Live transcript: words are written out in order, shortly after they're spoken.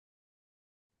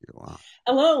Wow.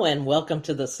 Hello and welcome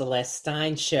to the Celeste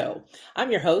Stein Show.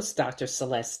 I'm your host, Dr.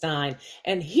 Celeste Stein,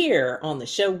 and here on the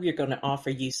show, we're going to offer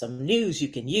you some news you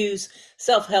can use,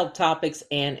 self help topics,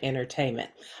 and entertainment.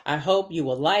 I hope you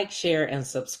will like, share, and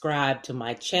subscribe to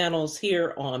my channels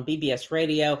here on BBS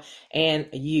Radio and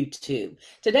YouTube.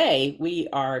 Today, we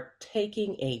are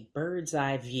taking a bird's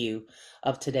eye view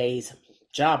of today's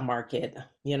job market.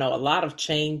 A lot of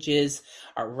changes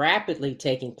are rapidly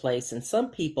taking place, and some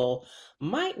people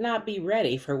might not be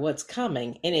ready for what's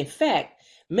coming. And in fact,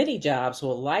 many jobs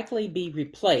will likely be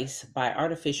replaced by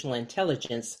artificial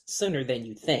intelligence sooner than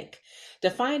you think.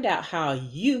 To find out how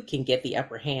you can get the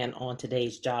upper hand on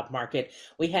today's job market,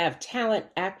 we have talent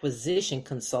acquisition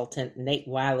consultant Nate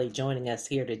Wiley joining us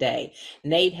here today.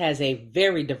 Nate has a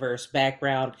very diverse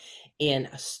background in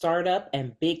startup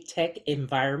and big tech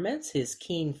environments. His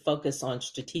keen focus on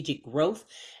strategic growth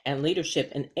and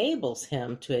leadership enables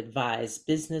him to advise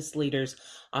business leaders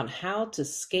on how to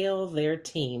scale their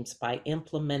teams by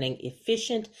implementing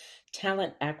efficient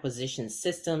talent acquisition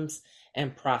systems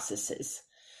and processes.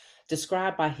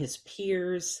 Described by his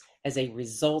peers as a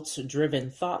results driven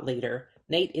thought leader,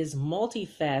 Nate is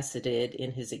multifaceted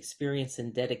in his experience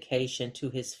and dedication to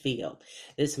his field.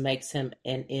 This makes him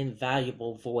an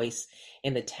invaluable voice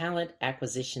in the talent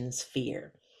acquisition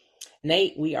sphere.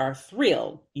 Nate, we are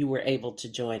thrilled you were able to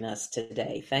join us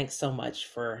today. Thanks so much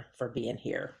for being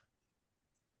here.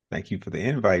 Thank you for the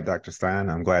invite, Dr. Stein.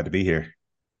 I'm glad to be here.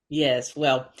 Yes,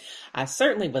 well, I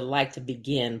certainly would like to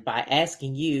begin by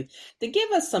asking you to give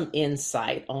us some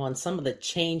insight on some of the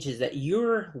changes that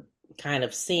you're kind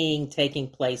of seeing taking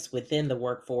place within the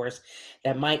workforce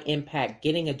that might impact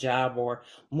getting a job or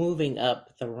moving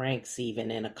up the ranks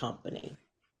even in a company.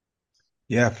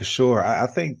 Yeah, for sure. I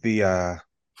think the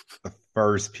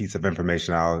first piece of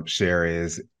information I'll share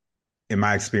is in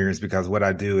my experience, because what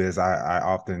I do is I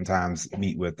oftentimes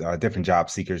meet with different job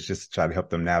seekers just to try to help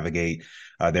them navigate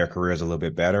their careers a little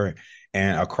bit better.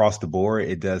 And across the board,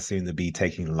 it does seem to be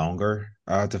taking longer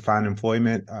to find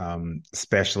employment,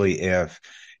 especially if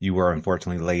you were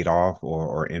unfortunately laid off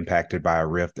or impacted by a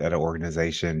rift at an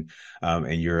organization,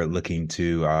 and you're looking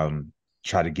to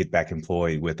try to get back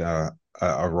employed with a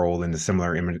role in a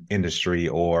similar industry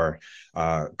or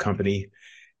company.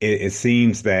 It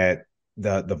seems that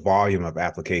the volume of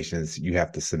applications you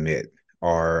have to submit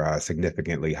are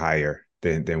significantly higher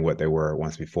than what they were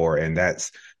once before, and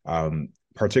that's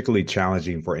particularly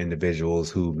challenging for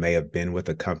individuals who may have been with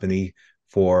a company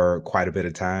for quite a bit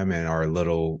of time and are a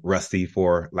little rusty,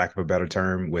 for lack of a better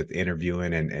term, with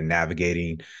interviewing and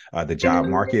navigating the job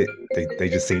market. They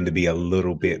just seem to be a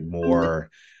little bit more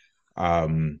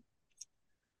um,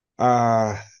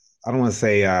 I don't want to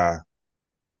say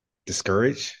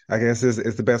discouraged, I guess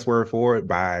is the best word for it,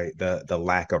 by the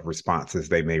lack of responses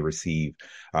they may receive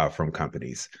from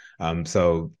companies.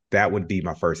 So that would be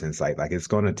my first insight. Like, it's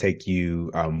going to take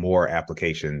you more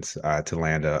applications to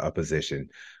land a position,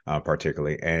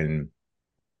 particularly. And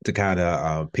to kind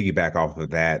of piggyback off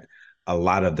of that, a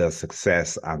lot of the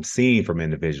success I'm seeing from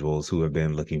individuals who have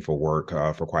been looking for work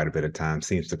for quite a bit of time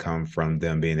seems to come from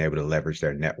them being able to leverage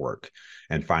their network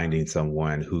and finding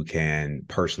someone who can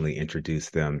personally introduce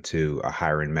them to a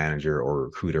hiring manager or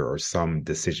recruiter or some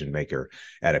decision maker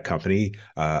at a company.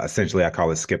 Essentially, I call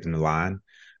it skipping the line.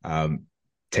 Um,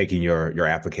 Taking your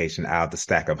application out of the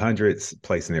stack of hundreds,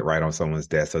 placing it right on someone's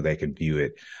desk so they can view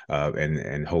it,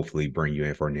 and hopefully bring you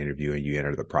in for an interview and you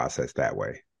enter the process that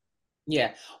way.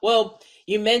 Yeah. Well,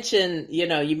 you mentioned,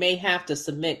 you may have to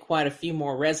submit quite a few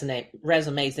more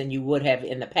resumes than you would have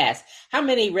in the past. How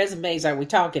many resumes are we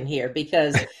talking here?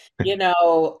 Because, you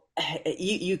know,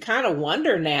 you kind of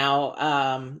wonder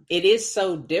now, it is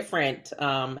so different.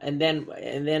 And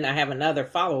then I have another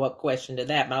follow-up question to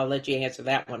that, but I'll let you answer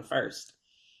that one first.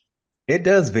 It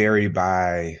does vary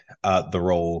by the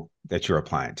role that you're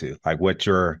applying to, like what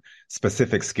your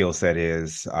specific skill set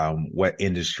is, what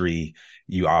industry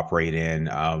you operate in.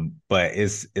 But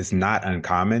it's not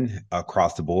uncommon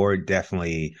across the board.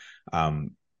 Definitely,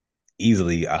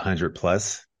 easily 100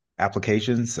 plus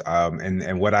applications.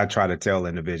 And what I try to tell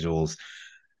individuals,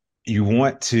 you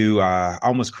want to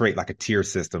almost create like a tier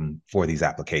system for these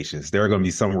applications. There are going to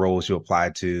be some roles you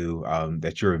apply to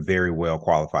that you're very well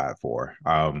qualified for,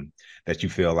 that you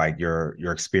feel like your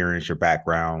experience, your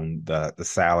background, the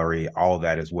salary, all of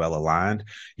that is well aligned.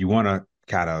 You want to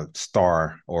kind of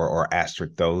star or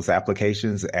asterisk those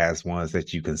applications as ones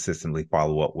that you consistently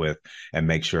follow up with and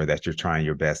make sure that you're trying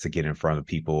your best to get in front of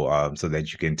people, so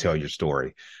that you can tell your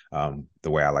story, the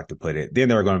way I like to put it. Then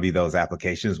there are going to be those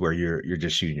applications where you're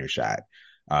just shooting your shot.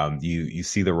 You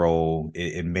see the role,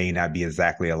 it may not be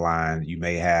exactly aligned. You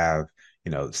may have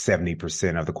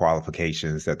 70% of the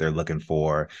qualifications that they're looking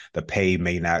for. The pay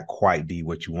may not quite be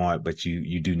what you want, but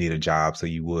you do need a job, so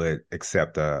you would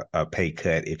accept a pay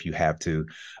cut if you have to.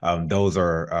 Those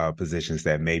are positions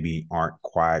that maybe aren't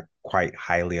quite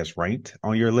highly as ranked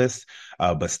on your list,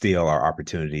 but still are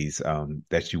opportunities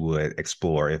that you would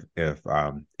explore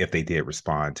if they did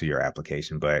respond to your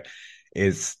application. But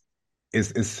it's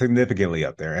is significantly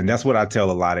up there. And that's what I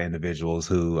tell a lot of individuals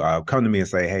who come to me and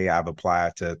say, hey, I've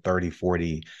applied to 30,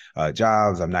 40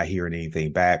 jobs. I'm not hearing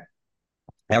anything back.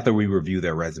 After we review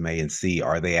their resume and see,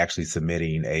 are they actually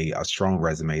submitting a strong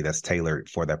resume that's tailored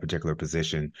for that particular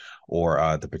position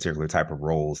or the particular type of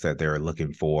roles that they're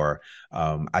looking for?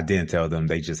 I then tell them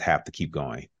they just have to keep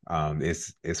going.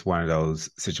 It's one of those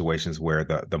situations where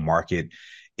the market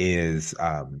is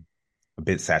a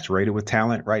bit saturated with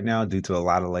talent right now due to a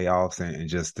lot of layoffs and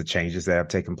just the changes that have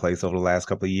taken place over the last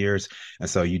couple of years. And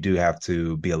so you do have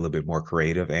to be a little bit more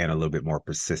creative and a little bit more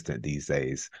persistent these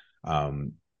days.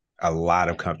 Um, a lot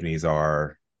of companies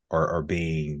are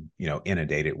being,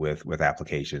 inundated with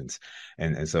applications.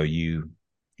 And so you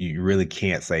really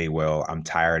can't say, well, I'm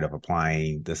tired of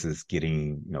applying. This is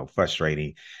getting,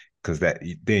 frustrating, because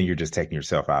then you're just taking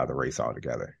yourself out of the race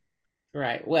altogether.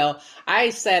 Right. Well, I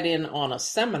sat in on a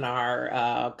seminar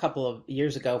a couple of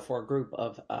years ago for a group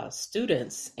of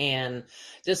students, and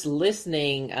just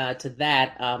listening to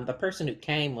that, the person who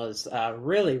came was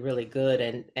really, really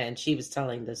good, and she was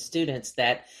telling the students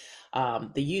that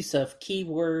the use of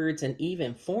keywords and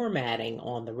even formatting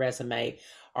on the resume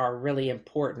are really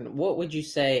important. What would you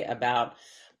say about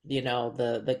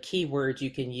the keywords you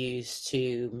can use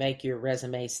to make your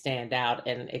resume stand out,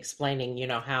 and explaining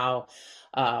how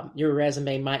your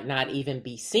resume might not even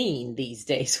be seen these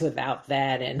days without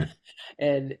that,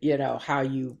 and how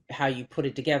you put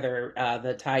it together,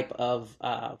 the type of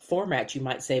format you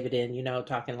might save it in,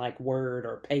 talking like Word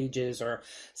or Pages, or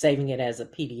saving it as a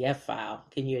PDF file.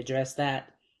 Can you address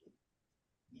that?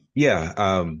 Yeah,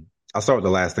 I'll start with the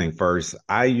last thing first.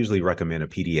 I usually recommend a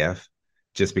PDF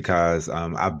just because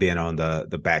I've been on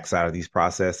the backside of these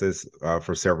processes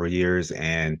for several years,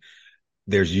 and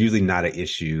there's usually not an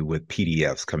issue with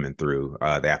PDFs coming through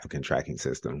the applicant tracking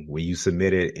system. When you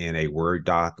submit it in a Word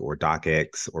doc or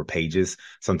DocX or Pages,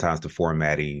 sometimes the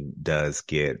formatting does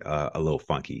get a little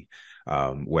funky.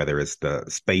 Whether it's the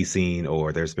spacing,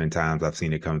 or there's been times I've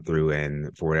seen it come through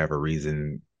and for whatever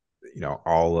reason,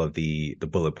 all of the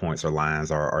bullet points or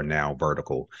lines are now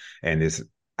vertical. And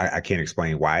I can't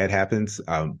explain why it happens,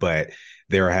 but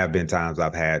there have been times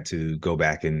I've had to go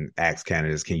back and ask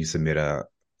candidates, can you submit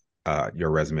your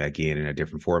resume again in a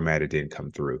different format? It didn't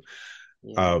come through.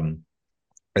 Yeah. Um,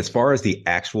 as far as the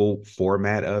actual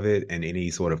format of it and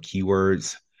any sort of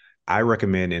keywords, I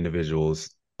recommend individuals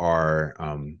are,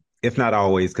 if not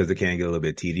always, because it can get a little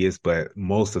bit tedious, but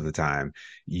most of the time,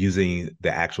 using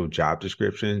the actual job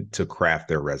description to craft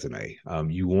their resume.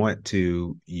 You want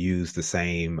to use the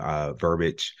same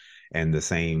verbiage and the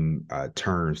same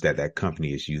terms that that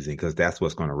company is using, because that's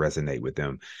what's going to resonate with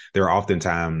them. There are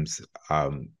oftentimes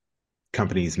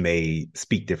companies may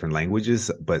speak different languages,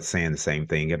 but saying the same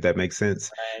thing, if that makes sense.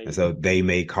 And Right. so they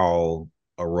may call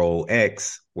a role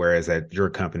X, whereas at your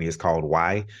company is called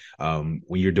Y. When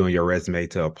you're doing your resume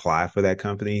to apply for that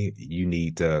company, you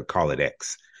need to call it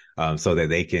X. So that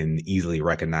they can easily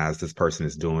recognize this person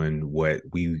is doing what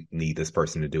we need this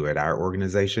person to do at our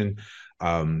organization.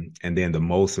 And then the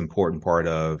most important part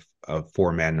of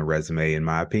formatting a resume, in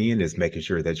my opinion, is making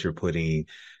sure that you're putting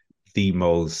the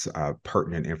most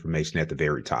pertinent information at the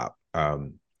very top.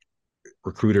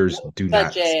 Recruiters do Such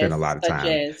not spend a as, lot of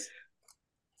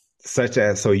such time,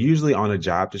 as. so usually on a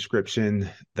job description,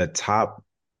 the top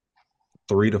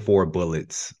 3 to 4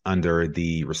 bullets under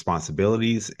the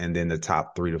responsibilities, and then the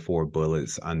top 3 to 4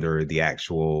 bullets under the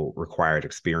actual required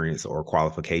experience or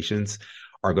qualifications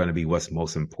are going to be what's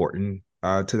most important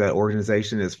to that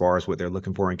organization as far as what they're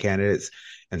looking for in candidates.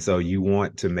 And so you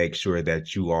want to make sure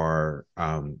that you are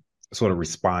sort of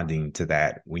responding to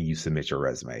that when you submit your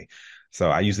resume. So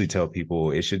I usually tell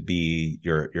people it should be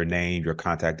your name, your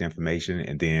contact information,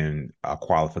 and then a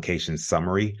qualification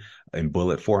summary in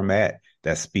bullet format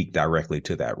that speak directly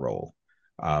to that role.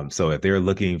 So if they're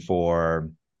looking for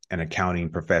an accounting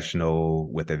professional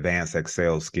with advanced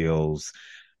Excel skills,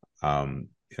 um,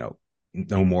 you know,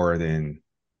 no more than,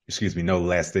 excuse me, no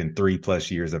less than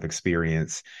 3+ years of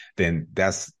experience, then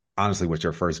that's honestly what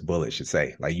your first bullet should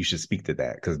say. Like, you should speak to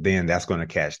that, because then that's going to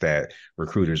catch that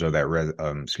recruiters or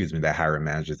that hiring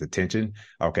manager's attention.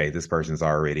 Okay, this person's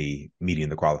already meeting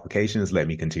the qualifications. Let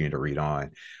me continue to read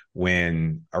on.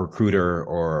 When a recruiter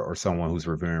or someone who's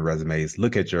reviewing resumes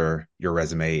look at your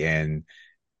resume and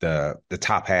the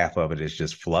top half of it is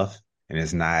just fluff and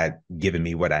it's not giving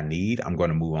me what I need, I'm going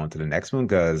to move on to the next one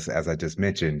because, as I just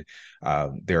mentioned,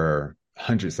 there are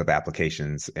hundreds of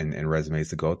applications and resumes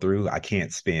to go through. I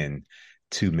can't spend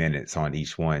 2 minutes on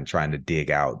each one trying to dig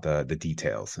out the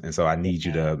details. And so I need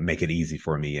you Yeah, to make it easy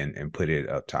for me and put it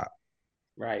up top.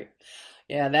 right.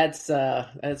 Yeah,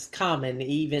 that's common.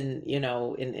 Even,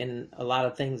 in a lot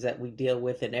of things that we deal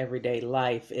with in everyday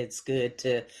life, it's good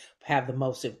to have the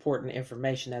most important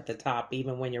information at the top.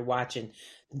 Even when you're watching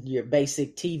your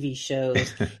basic TV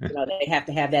shows, they have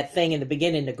to have that thing in the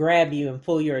beginning to grab you and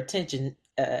pull your attention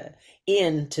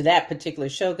into that particular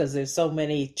show because there's so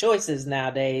many choices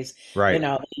nowadays. Right.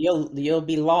 You'll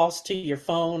be lost to your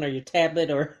phone or your tablet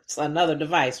or another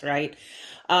device, right?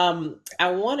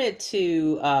 I wanted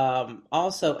to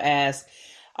also ask,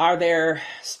 are there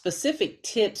specific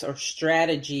tips or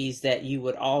strategies that you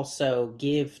would also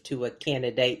give to a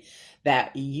candidate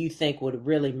that you think would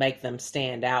really make them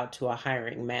stand out to a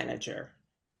hiring manager?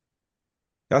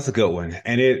 That's a good one.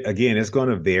 And it, again, it's going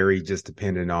to vary just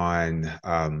depending on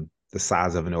the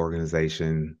size of an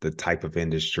organization, the type of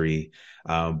industry.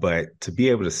 But to be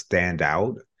able to stand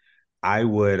out, I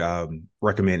would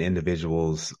recommend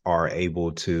individuals are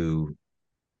able to,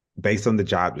 based on the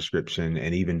job description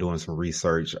and even doing some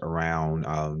research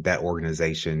around that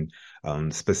organization,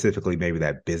 specifically maybe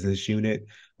that business unit,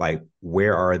 like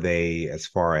where are they as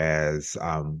far as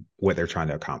what they're trying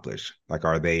to accomplish? Like,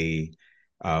 are they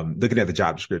looking at the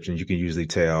job description? You can usually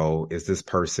tell, is this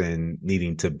person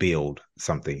needing to build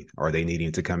something? Are they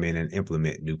needing to come in and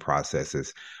implement new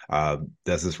processes?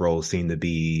 Does this role seem to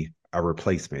be a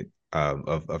replacement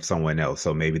of someone else?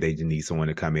 So maybe they need someone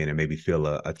to come in and maybe fill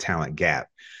a talent gap.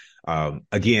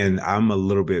 Again, I'm a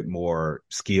little bit more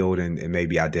skilled in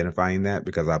maybe identifying that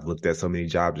because I've looked at so many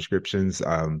job descriptions.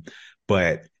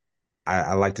 But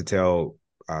I like to tell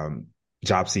um,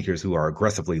 job seekers who are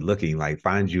aggressively looking, like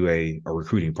find you a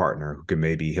recruiting partner who can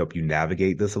maybe help you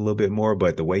navigate this a little bit more.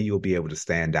 But the way you'll be able to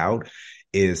stand out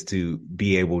is to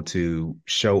be able to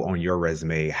show on your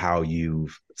resume how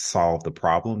you've solved the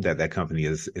problem that that company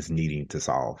is needing to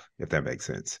solve, if that makes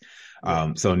sense.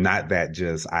 Yeah. So not that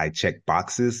just I check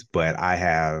boxes, but I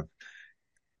have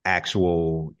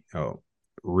actual,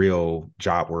 real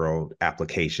job world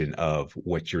application of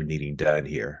what you're needing done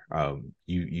here.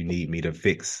 You need me to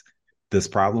fix this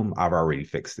problem. I've already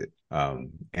fixed it.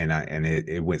 And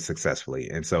it went successfully.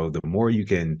 And so the more you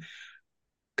can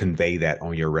convey that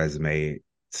on your resume,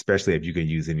 especially if you can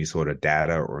use any sort of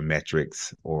data or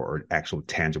metrics or actual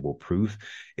tangible proof,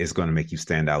 it's going to make you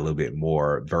stand out a little bit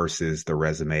more versus the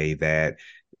resume that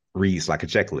reads like a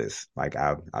checklist. Like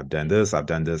I've done this, I've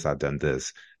done this, I've done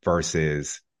this,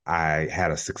 versus I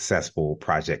had a successful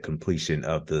project completion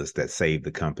of this that saved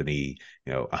the company,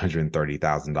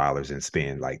 $130,000 in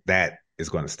spend. Like that is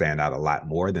going to stand out a lot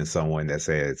more than someone that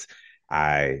says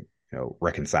I,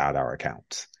 reconciled our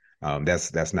accounts.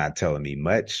 That's not telling me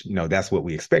much. That's what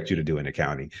we expect you to do in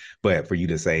accounting. But for you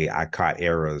to say I caught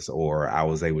errors or I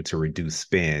was able to reduce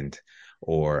spend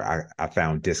or I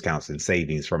found discounts and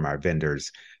savings from our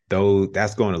vendors, though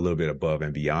that's going a little bit above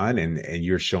and beyond. And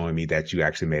you're showing me that you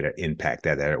actually made an impact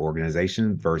at that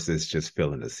organization versus just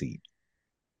filling a seat.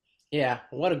 Yeah,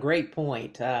 what a great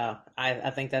point.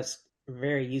 I think that's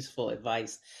very useful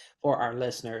advice for our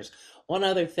listeners. One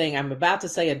other thing, I'm about to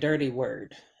say a dirty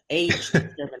word, age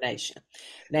discrimination.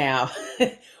 Now,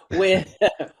 with,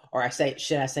 or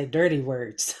should I say dirty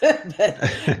words?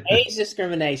 But age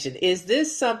discrimination, is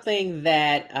this something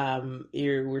that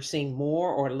we're seeing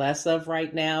more or less of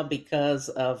right now because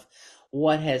of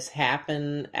what has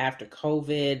happened after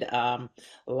COVID? A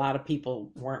lot of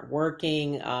people weren't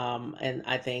working, and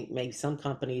I think maybe some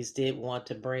companies did want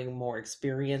to bring more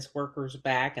experienced workers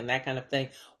back and that kind of thing.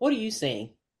 What are you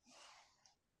seeing?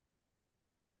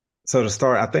 So to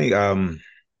start, I think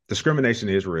discrimination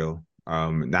is real.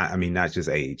 Not I mean not just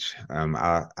age.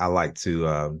 I like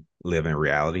to live in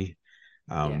reality.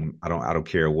 Yeah. I don't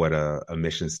care what a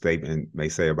mission statement may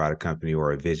say about a company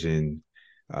or a vision,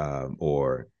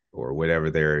 or whatever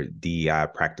their DEI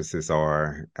practices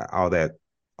are. All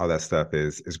that stuff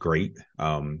is great.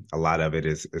 A lot of it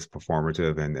is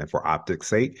performative and for optics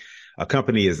sake. A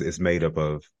company is made up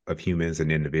of humans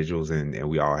and individuals, and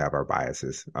we all have our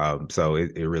biases. So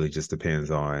it really just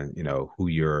depends on who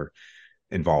you're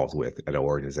involved with at an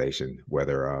organization,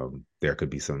 whether there could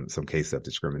be some case of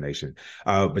discrimination.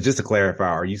 But just to clarify,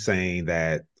 are you saying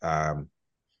that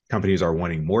companies are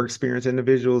wanting more experienced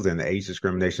individuals and the age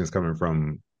discrimination is coming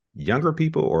from younger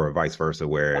people, or vice versa,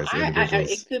 Well, whereas it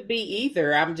individuals? could be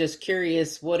either. I'm just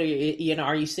curious. What are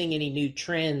are you seeing any new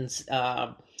trends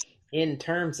in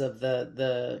terms of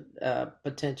the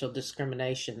potential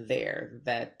discrimination there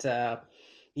that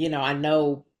I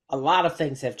know a lot of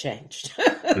things have changed.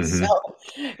 So Hmm.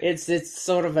 it's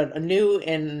sort of a new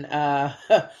and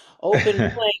open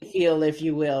playing field, if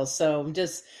you will. So I'm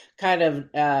just kind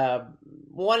of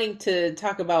wanting to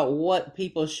talk about what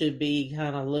people should be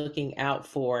kind of looking out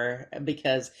for,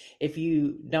 because if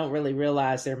you don't really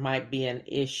realize there might be an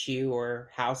issue or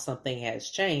how something has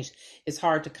changed, it's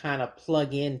hard to kind of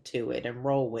plug into it and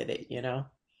roll with it.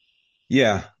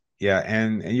 Yeah, yeah,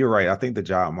 and you're right. I think the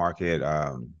job market,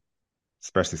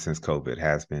 especially since COVID,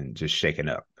 has been just shaken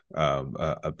up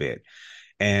a bit.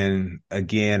 And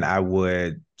again, I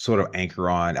would sort of anchor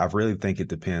on, I really think it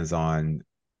depends on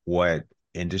what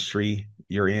industry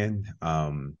you're in.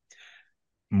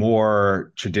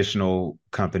 More traditional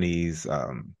companies,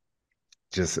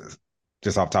 just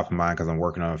just off the top of mind, because I'm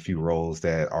working on a few roles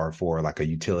that are for like a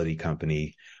utility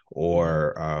company Hmm.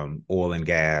 or oil and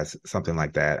gas, something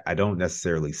like that. I don't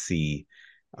necessarily see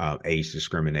age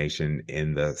discrimination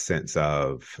in the sense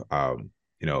of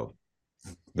you know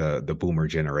the boomer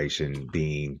generation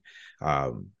being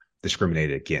um,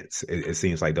 discriminated against. It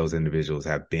seems like those individuals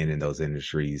have been in those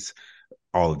industries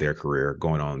all of their career,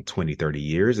 going on 20, 30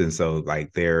 years. And so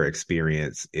like their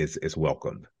experience is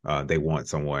welcomed. They want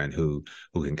someone who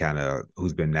can kind of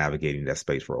who's been navigating that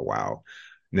space for a while.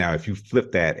 Now, if you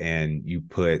flip that and you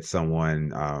put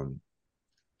someone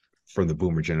from the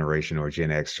boomer generation or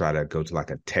Gen X try to go to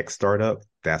like a tech startup,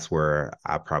 that's where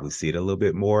I probably see it a little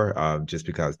bit more, just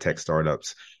because tech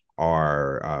startups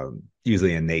are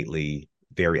usually innately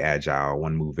very agile,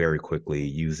 want to move very quickly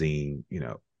using,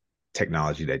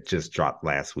 technology that just dropped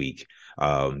last week.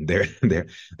 There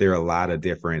are a lot of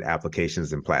different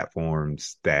applications and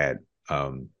platforms that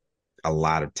a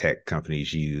lot of tech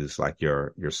companies use, like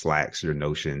your Slacks, your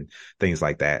Notion, things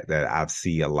like that. That I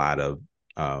see a lot of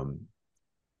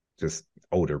just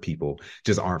older people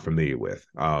just aren't familiar with.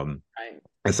 Right.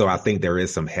 And so I think there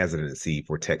is some hesitancy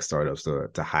for tech startups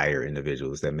to hire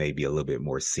individuals that may be a little bit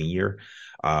more senior.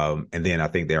 And then I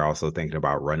think they're also thinking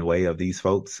about runway of these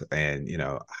folks and,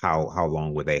 how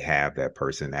long would they have that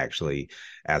person actually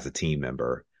as a team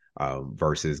member,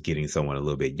 versus getting someone a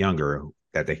little bit younger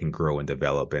that they can grow and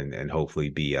develop and hopefully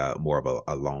be more of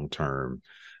a long-term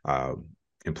um,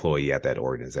 employee at that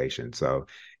organization. So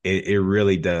it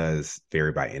really does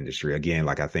vary by industry. Again,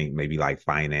 like I think maybe like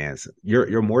finance,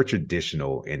 your more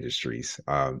traditional industries.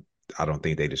 I don't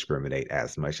think they discriminate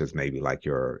as much as maybe like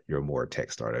your more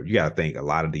tech startup. You got to think a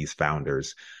lot of these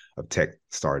founders of tech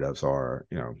startups are,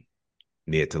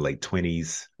 mid to late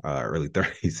 20s, early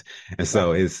 30s. And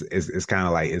so Right. it's kind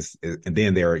of like and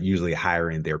then they're usually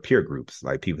hiring their peer groups,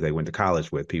 like people they went to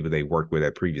college with, people they worked with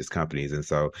at previous companies. And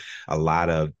so a lot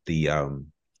of the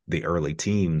early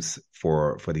teams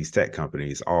for these tech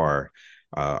companies are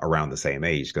around the same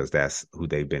age because that's who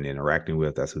they've been interacting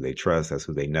with, that's who they trust, that's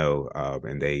who they know,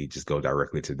 and they just go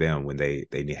directly to them when they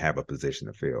have a position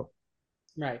to fill.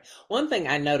 Right. One thing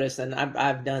I noticed, and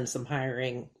I've done some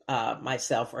hiring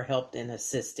myself or helped in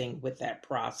assisting with that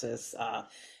process,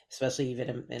 especially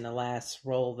even in the last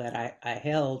role that I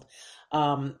held.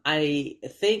 I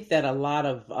think that a lot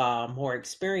of more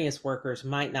experienced workers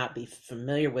might not be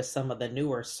familiar with some of the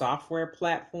newer software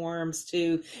platforms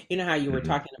too. You know how you were Hmm.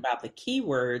 talking about the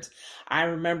keywords. I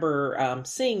remember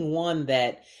seeing one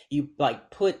that you like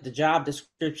put the job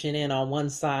description in on one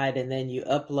side and then you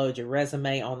upload your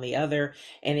resume on the other,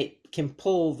 and it can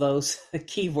pull those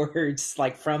keywords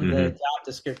like from the Hmm. job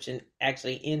description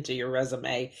actually into your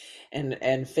resume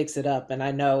and fix it up. And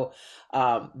I know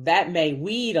that may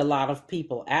weed a lot of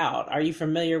people out. Are you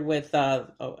familiar with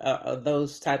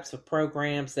those types of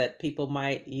programs that people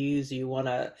might use? We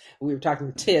were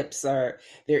talking tips. Are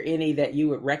there any that you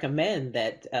would recommend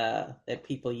that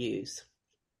people use?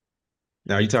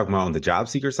 Now, are you talking about on the job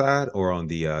seeker side or on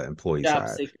the employee Job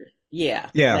side? seeker. Yeah,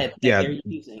 Yeah, that yeah. they're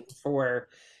using for,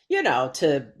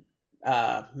 to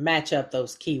match up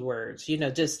those keywords,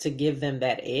 just to give them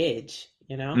that edge.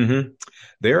 Hmm.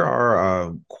 There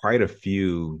are quite a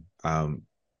few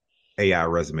AI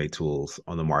resume tools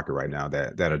on the market right now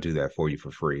that'll do that for you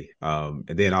for free. And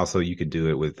then also you can do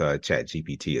it with Chat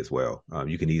GPT as well.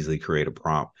 You can easily create a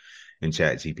prompt in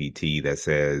Chat GPT that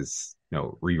says,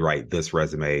 rewrite this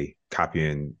resume, copy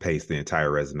and paste the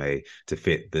entire resume to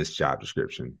fit this job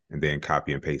description, and then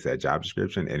copy and paste that job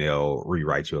description, and it'll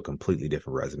rewrite you a completely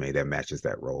different resume that matches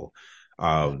that role.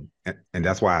 And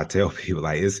that's why I tell people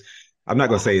like I'm not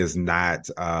gonna say it's not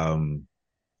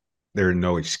there are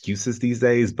no excuses these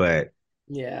days, but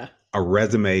Yeah. a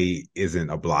resume isn't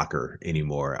a blocker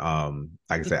anymore.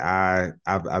 Like I said,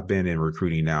 I've been in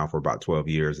recruiting now for about 12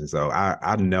 years, and so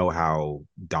I know how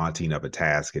daunting of a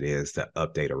task it is to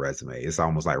update a resume. It's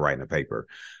almost like writing a paper.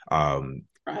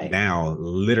 Right. Now,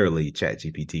 literally,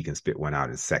 ChatGPT can spit one out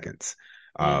in seconds.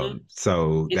 Hmm.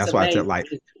 So It's that's why I tell, amazing. like,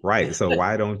 right. So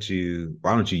why don't you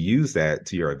use that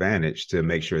to your advantage to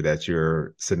make sure that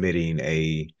you're submitting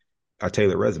a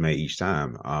tailored resume each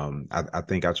time? I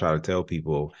think I try to tell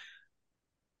people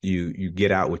you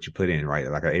get out what you put in, right?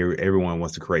 Like everyone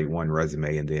wants to create one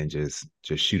resume and then just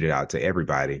shoot it out to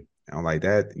everybody. And I'm like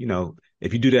that,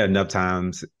 if you do that enough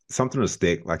times, something will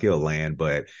stick, like it'll land.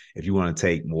 But if you want to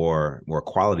take more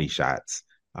quality shots,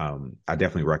 I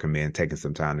definitely recommend taking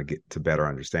some time to get to better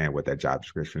understand what that job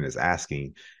description is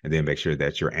asking, and then make sure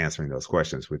that you're answering those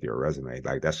questions with your resume.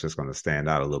 Like that's just going to stand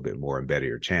out a little bit more and better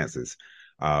your chances.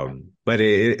 But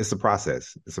it's a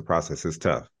process. It's a process. It's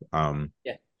tough.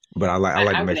 Yeah. But I like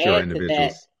to I make would sure add to that.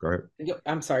 individuals go ahead.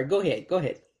 I'm sorry. Go ahead. Go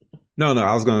ahead. No, no,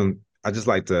 I just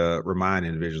like to remind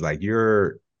individuals like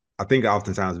I think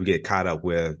oftentimes we get caught up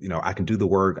with, I can do the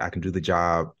work, I can do the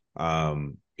job.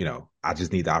 I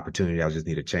just need the opportunity, I just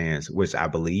need a chance, which I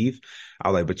believe. I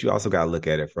like, but you also got to look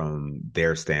at it from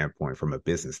their standpoint, from a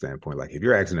business standpoint. Like if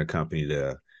you're asking a company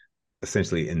to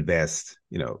essentially invest,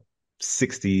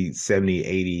 60, 70,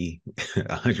 80,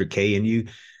 100K in you,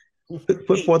 put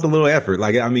Right. forth a little effort.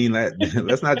 Like, I mean,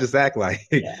 let's not just act like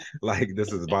Yeah. like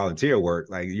this is volunteer work.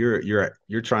 Like you're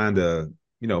trying to,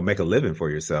 make a living for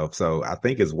yourself. So I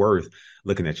think it's worth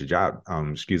looking at your job,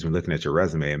 looking at your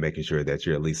resume and making sure that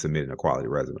you're at least submitting a quality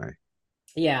resume.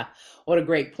 Yeah, what a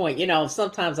great point.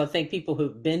 Sometimes I think people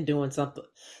who've been doing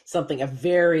something a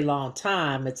very long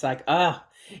time, it's like, Right.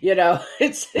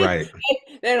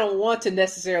 they don't want to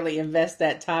necessarily invest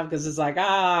that time because it's like,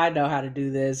 I know how to do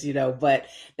this, but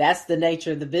that's the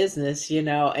nature of the business,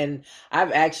 and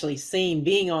I've actually seen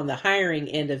being on the hiring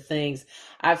end of things,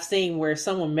 I've seen where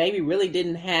someone maybe really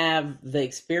didn't have the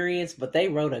experience, but they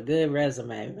wrote a good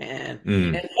resume, man,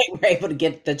 Mm, and they were able to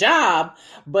get the job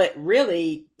but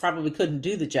really probably couldn't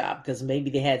do the job because maybe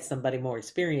they had somebody more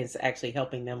experienced actually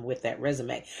helping them with that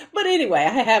resume. But anyway,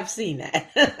 I have seen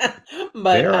that.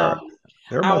 but there are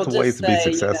there are I will multiple ways just to be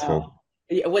say, successful.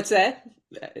 yeah, what's that?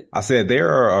 I said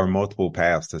there are multiple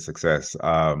paths to success.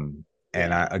 And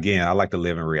Yeah, I like to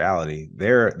live in reality.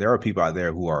 There are people out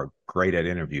there who are great at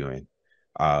interviewing,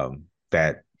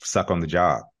 that suck on the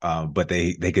job, but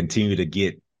they continue to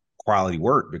get quality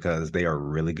work because they are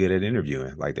really good at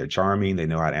interviewing. Like they're charming, they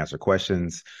know how to answer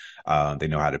questions, they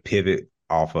know how to pivot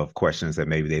off of questions that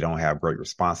maybe they don't have great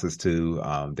responses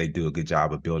to. They do a good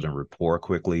job of building rapport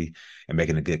quickly and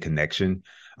making a good connection.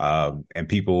 And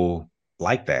people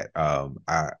like that.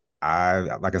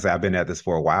 Like I said, I've been at this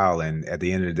for a while, and at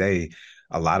the end of the day,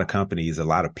 a lot of companies, a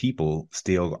lot of people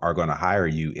still are going to hire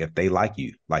you if they like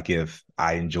you. Like if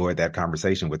I enjoyed that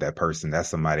conversation with that person, that's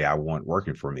somebody I want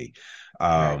working for me.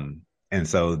 right. And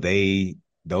so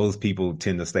those people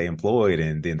tend to stay employed,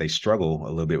 and then they struggle a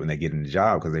little bit when they get in the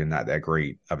job because they're not that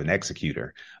great of an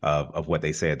executor of what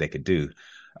they said they could do.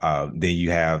 Then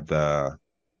you have the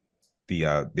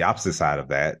opposite side of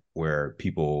that, where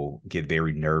people get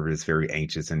very nervous, very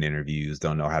anxious in interviews,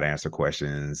 don't know how to answer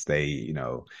questions. They,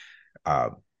 uh,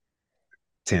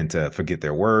 tend to forget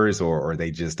their words, or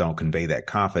they just don't convey that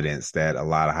confidence that a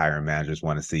lot of hiring managers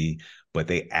want to see, but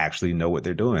they actually know what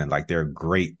they're doing. Like they're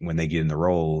great when they get in the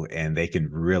role and they can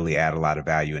really add a lot of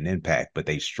value and impact, but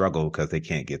they struggle because they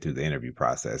can't get through the interview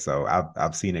process. So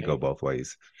I've seen it go both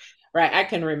ways. Right. I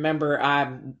can remember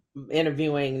I'm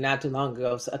interviewing not too long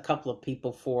ago a couple of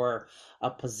people for a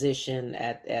position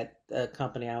at a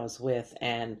company I was with.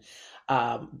 And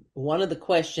one of the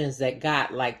questions that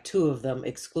got like two of them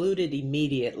excluded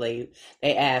immediately,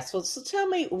 they asked, well, so tell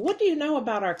me, what do you know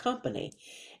about our company?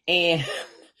 And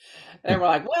they were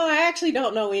like, well, I actually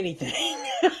don't know anything.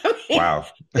 I mean, Wow.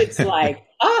 it's like,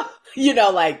 oh,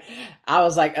 like I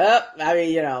was like, I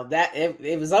mean, that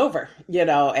it was over,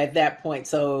 at that point.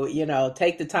 So,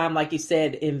 take the time, like you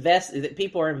said, invest that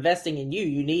people are investing in you.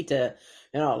 You need to,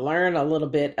 learn a little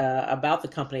bit about the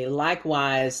company.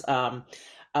 Likewise, how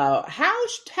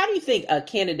do you think a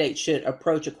candidate should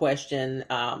approach a question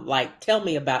like "Tell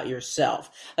me about yourself"?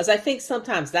 As I think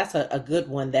sometimes that's a good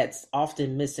one that's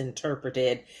often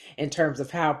misinterpreted in terms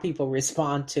of how people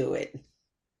respond to it.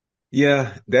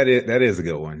 Yeah, that is a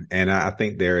good one, and I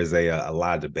think there is a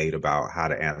lot of debate about how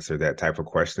to answer that type of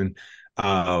question.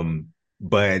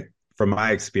 But from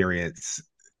my experience,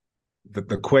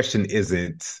 the question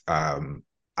isn't.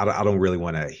 I don't really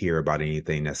want to hear about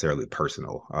anything necessarily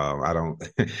personal. I don't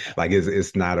like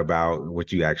it's not about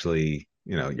what you actually,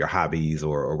 your hobbies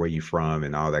or where you from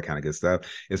and all that kind of good stuff.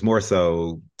 It's more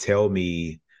so tell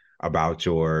me about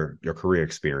your career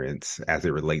experience as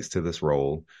it relates to this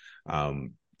role.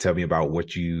 Tell me about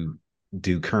what you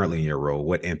do currently in your role?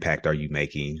 What impact are you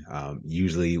making?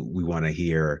 Usually we want to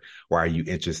hear, why are you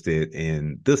interested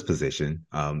in this position?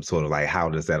 Sort of like, how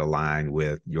does that align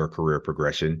with your career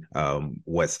progression?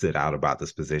 What stood out about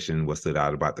this position? What stood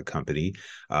out about the company?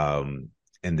 Um,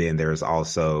 and then there's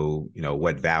also,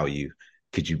 what value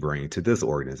could you bring to this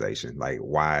organization? Like,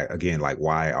 why, again, like,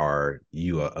 why are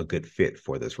you a good fit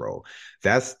for this role?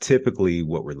 That's typically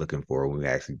what we're looking for when we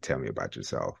actually tell me about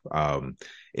yourself.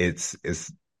 It's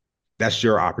that's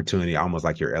your opportunity, almost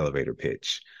like your elevator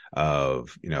pitch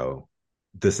of,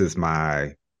 this is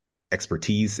my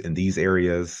expertise in these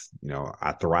areas.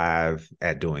 I thrive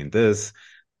at doing this.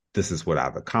 This is what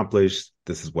I've accomplished.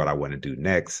 This is what I want to do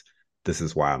next. This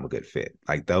is why I'm a good fit.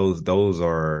 Like those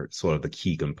are sort of the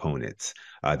key components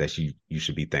that you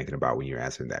should be thinking about when you're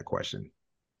answering that question.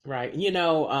 Right.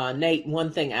 Nate,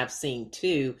 one thing I've seen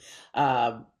too,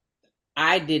 uh,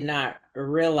 I did not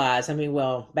realize. I mean,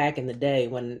 well, back in the day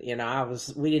when,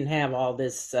 we didn't have all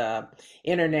this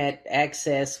internet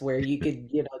access where you could,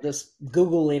 just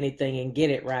Google anything and get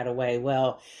it right away.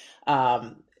 Well,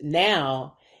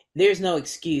 now there's no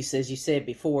excuse. As you said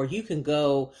before, you can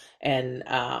go and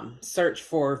search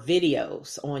for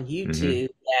videos on Hmm. YouTube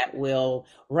that will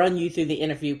run you through the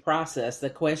interview process, the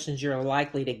questions you're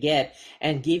likely to get,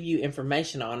 and give you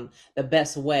information on the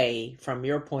best way from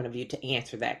your point of view to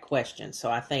answer that question. So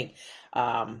I think,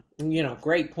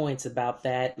 great points about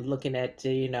that. Looking at,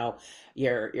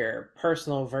 your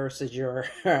personal versus your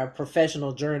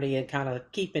professional journey and kind of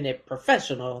keeping it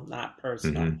professional, not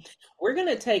personal. Hmm. We're going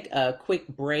to take a quick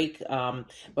break.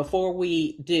 Before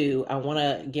we do, I want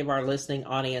to give our listening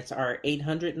audience our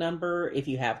 800 number. If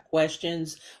you have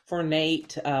questions for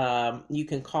Nate, you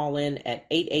can call in at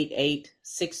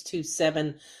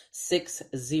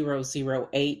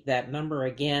 888-627-6008. That number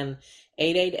again,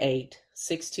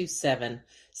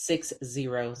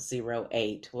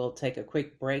 888-627-6008. We'll take a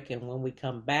quick break, and when we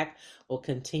come back, we'll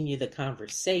continue the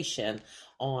conversation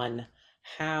on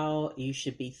how you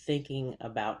should be thinking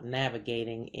about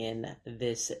navigating in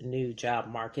this new job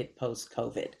market post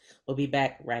COVID. We'll be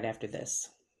back right after this.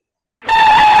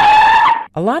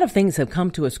 A lot of things have come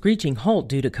to a screeching halt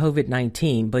due to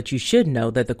COVID-19, but you should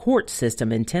know that the court system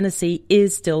in Tennessee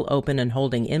is still open and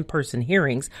holding in-person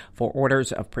hearings for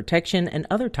orders of protection and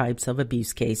other types of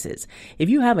abuse cases. If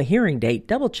you have a hearing date,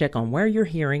 double check on where your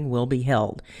hearing will be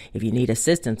held. If you need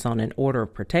assistance on an order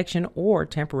of protection or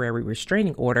temporary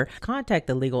restraining order, contact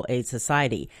the Legal Aid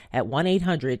Society at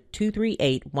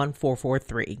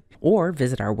 1-800-238-1443 or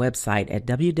visit our website at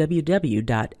www.las.org.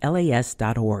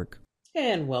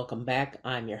 And welcome back.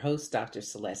 I'm your host, Dr.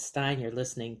 Celeste Stein. You're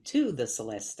listening to The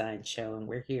Celeste Stein Show, and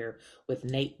we're here with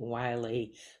Nate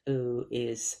Wiley, who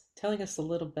is telling us a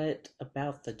little bit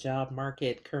about the job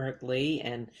market currently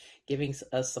and giving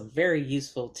us some very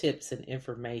useful tips and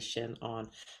information on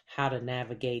how to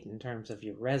navigate in terms of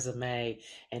your resume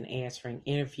and answering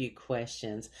interview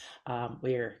questions.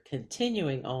 We're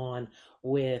continuing on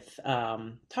with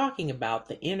talking about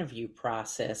the interview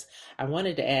process. I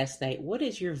wanted to ask Nate, what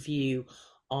is your view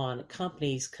on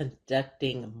companies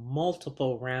conducting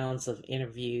multiple rounds of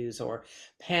interviews or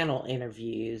panel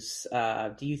interviews?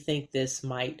 Do you think this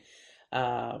might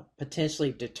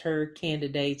potentially deter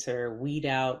candidates or weed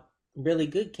out really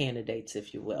good candidates,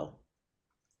 if you will?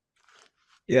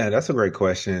 Yeah, that's a great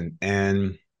question.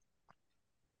 And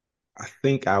I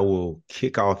think I will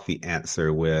kick off the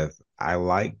answer with, I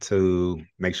like to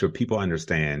make sure people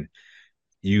understand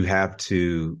you have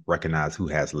to recognize who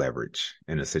has leverage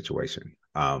in a situation.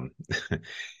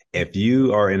 If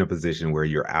you are in a position where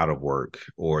you're out of work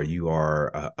or you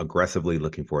are aggressively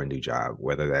looking for a new job,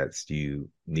 whether that's you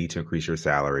need to increase your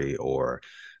salary or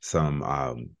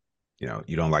some,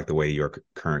 you don't like the way your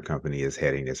current company is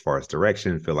heading as far as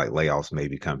direction, feel like layoffs may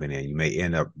be coming in, you may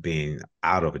end up being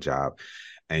out of a job,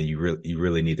 and you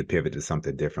really need to pivot to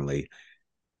something differently.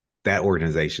 That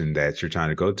organization that you're trying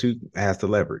to go to has the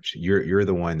leverage. You're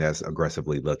the one that's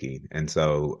aggressively looking, and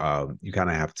so you kind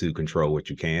of have to control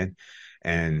what you can.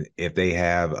 And if they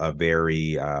have a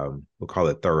very we'll call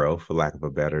it thorough, for lack of a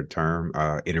better term,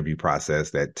 interview process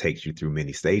that takes you through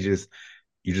many stages,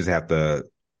 you just have to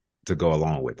go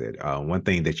along with it. One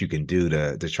thing that you can do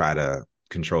to try to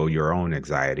control your own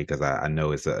anxiety, because I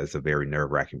know it's a very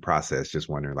nerve-wracking process, just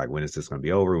wondering like, when is this going to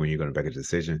be over, when you're going to make a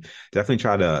decision. Definitely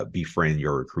try to befriend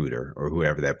your recruiter or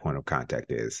whoever that point of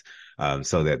contact is,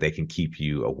 so that they can keep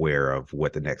you aware of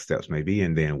what the next steps may be,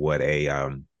 and then what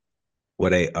a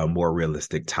more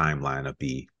realistic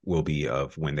timeline will be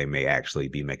of when they may actually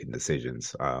be making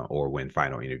decisions, or when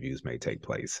final interviews may take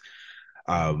place.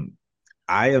 um,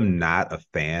 I am not a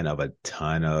fan of a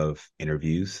ton of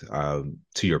interviews. To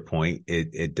your point,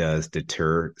 it does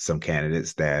deter some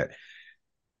candidates that,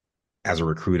 as a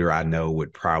recruiter, I know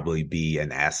would probably be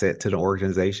an asset to the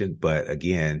organization. But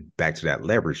again, back to that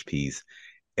leverage piece,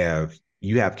 if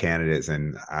you have candidates,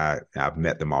 and I've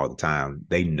met them all the time,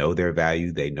 they know their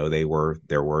value, they know their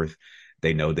worth,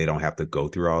 they know they don't have to go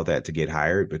through all that to get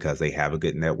hired because they have a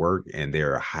good network and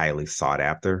they're highly sought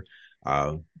after.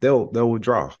 They'll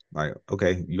withdraw. Like,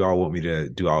 okay, you all want me to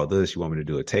do all of this, you want me to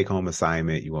do a take home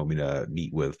assignment, you want me to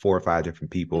meet with 4 or 5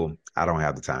 different people. I don't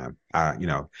have the time.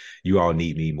 You all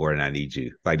need me more than I need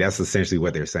you. Like, that's essentially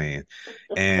what they're saying.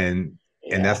 And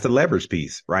and that's Yeah. the leverage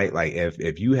piece, right? Like,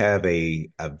 if you have a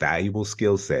valuable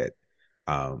skill set,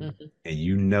 Hmm. and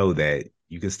you know that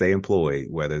you can stay employed,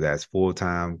 whether that's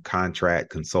full-time,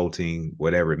 contract, consulting,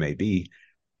 whatever it may be,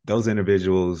 those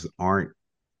individuals aren't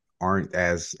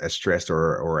as stressed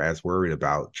or as worried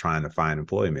about trying to find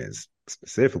employment,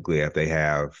 specifically if they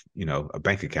have, a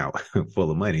bank account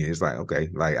full of money. It's like, okay,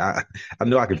 like I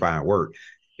know I can find work.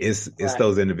 It's Right.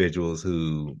 those individuals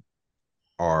who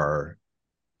are,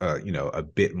 a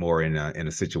bit more in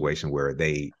a situation where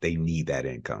they need that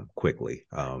income quickly,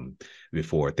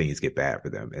 before things get bad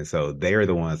for them. And so they're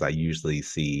the ones I usually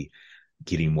see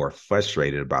getting more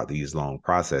frustrated about these long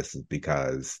processes,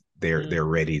 because they're Mm.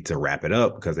 ready to wrap it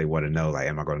up because they want to know, like,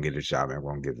 am I going to get this job? Am I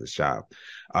going to get this job?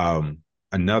 Um,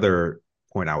 Another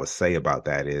point I would say about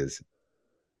that is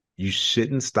you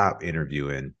shouldn't stop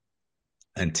interviewing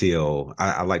until,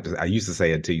 I used to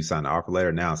say until you sign the offer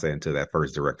letter. Now I say until that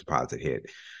first direct deposit hit.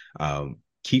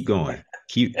 Keep going.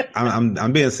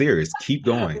 I'm being serious. Keep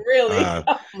going. Really? Oh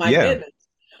my Yeah, goodness.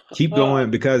 keep Oh,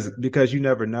 going, because you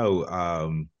never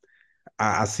know.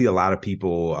 I see a lot of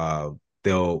people,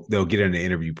 they'll get in the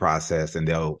interview process and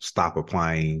they'll stop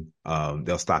applying,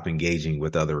 they'll stop engaging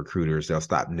with other recruiters, they'll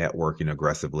stop networking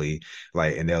aggressively,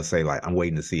 like, and they'll say, like, I'm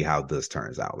waiting to see how this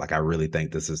turns out. Like, I really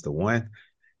think this is the one.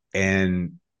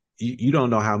 And you don't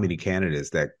know how many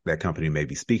candidates that company may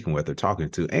be speaking with or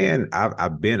talking to. And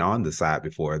I've been on the side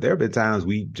before. There have been times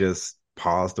we just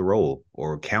paused the role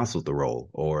or canceled the role,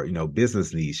 or,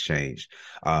 business needs change.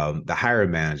 The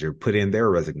hiring manager put in their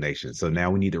resignation, so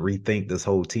now we need to rethink this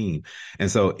whole team.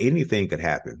 And so anything could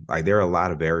happen. Like, there are a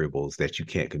lot of variables that you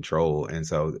can't control. And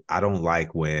so I don't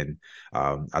like when,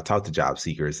 I talk to job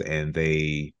seekers and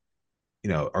they,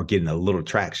 are getting a little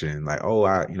traction, like, oh,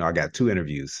 I got 2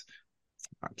 interviews.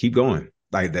 Keep going.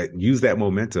 Like that, use that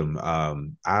momentum.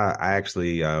 I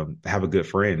actually, have a good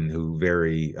friend who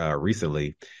very,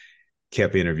 recently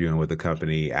kept interviewing with the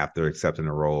company after accepting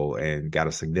a role and got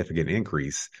a significant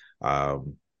increase.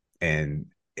 And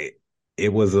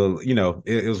it was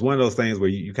it was one of those things where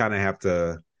you kind of have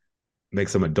to make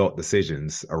some adult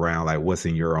decisions around, like, what's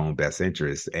in your own best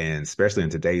interest. And especially in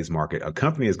today's market, a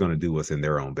company is going to do what's in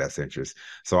their own best interest.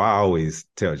 So I always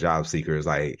tell job seekers,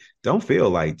 like, don't feel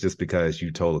like just because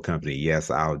you told a company, yes,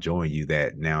 I'll join you,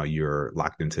 that now you're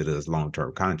locked into this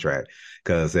long-term contract.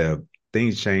 Because if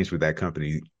things change with that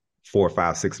company 4,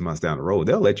 5, 6 months down the road,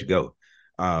 they'll let you go,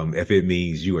 if it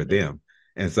means you or them.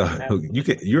 And so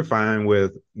absolutely. you're fine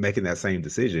with making that same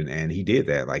decision. And he did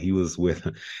that. Like, he was with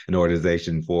an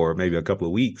organization for maybe a couple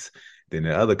of weeks. Then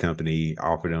the other company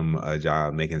offered him a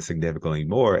job making significantly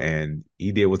more, and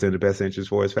he did what's in the best interest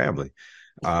for his family.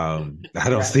 I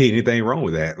don't Right. see anything wrong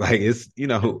with that. Like, it's, Yeah.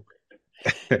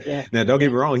 now, don't get Yeah. me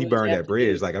wrong, Do he what you burned have that to do.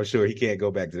 bridge. Like, I'm sure he can't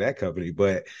go back to that company,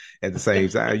 but at the same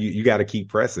time, you got to keep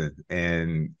pressing.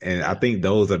 And I Yeah. think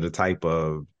those are the type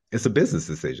of, it's a business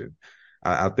decision.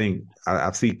 I think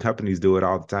I've seen companies do it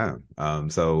all the time.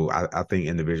 So I think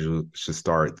individuals should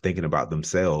start thinking about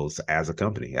themselves as a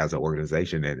company, as an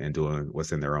organization, and doing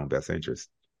what's in their own best interest.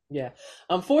 Yeah.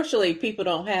 Unfortunately, people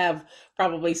don't have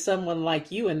probably someone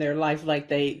like you in their life like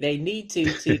they need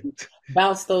to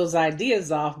bounce those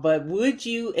ideas off. But would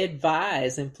you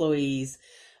advise employees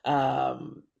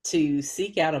to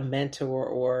seek out a mentor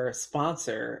or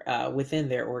sponsor within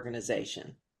their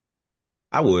organization?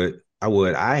 I would.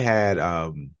 I had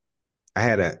an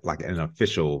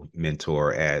official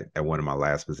mentor at one of my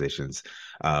last positions.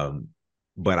 Um,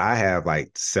 but I have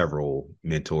like several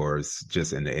mentors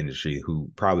just in the industry who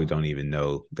probably don't even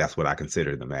know that's what I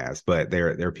consider them as. But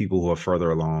there are people who are further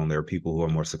along. There are people who are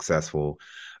more successful.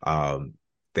 Um,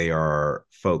 they are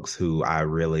folks who I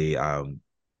really,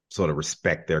 sort of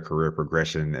respect their career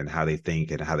progression and how they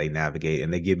think and how they navigate.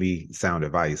 And they give me sound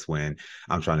advice when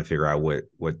I'm trying to figure out what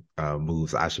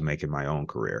moves I should make in my own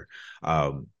career.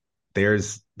 Um,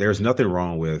 there's nothing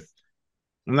wrong with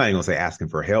I'm not even gonna say asking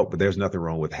for help, but there's nothing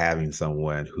wrong with having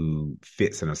someone who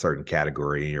fits in a certain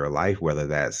category in your life, whether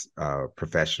that's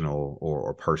professional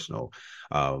or personal.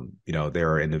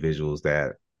 There are individuals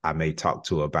that I may talk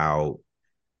to about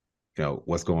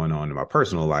what's going on in my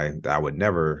personal life that I would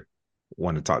never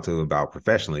want to talk to them about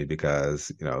professionally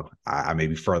because I may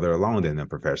be further along than them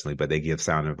professionally, but they give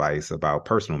sound advice about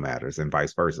personal matters and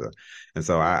vice versa. And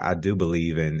so I do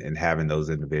believe in having those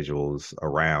individuals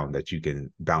around that you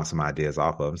can bounce some ideas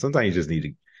off of. And sometimes you just need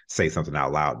to say something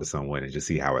out loud to someone and just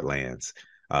see how it lands.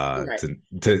 Right.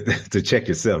 To check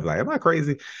yourself, like, am I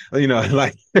crazy?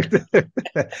 Like,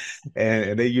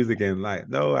 and they usually can like,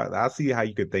 no, I see how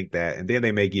you could think that, and then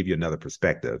they may give you another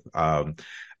perspective.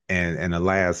 And the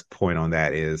last point on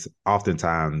that is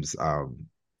oftentimes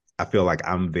I feel like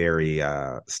I'm very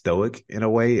stoic in a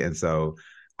way, and so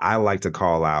I like to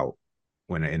call out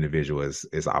when an individual is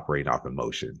operating off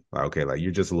emotion. Like, okay, like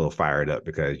you're just a little fired up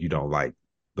because you don't like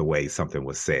the way something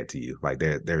was said to you. Like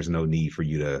there's no need for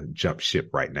you to jump ship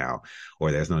right now,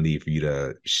 or there's no need for you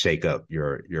to shake up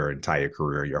your entire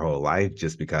career, your whole life,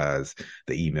 just because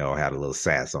the email had a little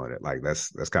sass on it. Like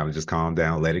that's kind of just calm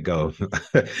down, let it go.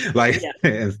 Like Yeah.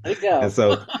 Let it go. and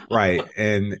so right.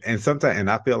 And sometimes and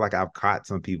I feel like I've caught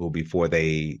some people before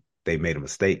they made a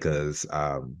mistake because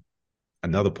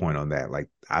another point on that, like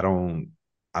I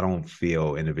don't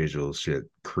feel individuals should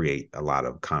create a lot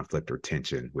of conflict or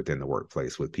tension within the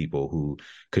workplace with people who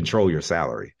control your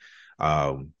salary.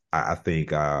 I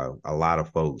think a lot of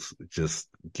folks just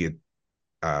get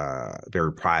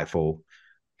very prideful,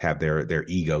 have their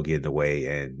ego get in the way,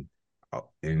 and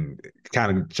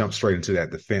kind of jump straight into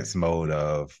that defense mode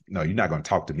of no, you're not going to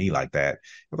talk to me like that.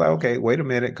 It's like, okay, wait a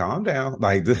minute, calm down.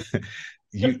 Like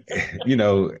you you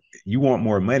know you want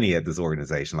more money at this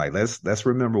organization. Like let's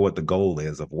remember what the goal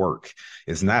is of work.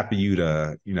 It's not for you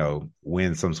to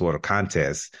win some sort of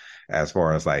contest as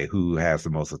far as like who has the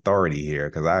most authority here,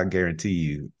 because I guarantee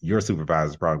you your supervisor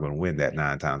is probably going to win that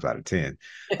 9 times out of 10,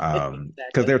 because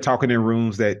Exactly. they're talking in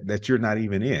rooms that you're not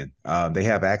even in. They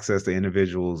have access to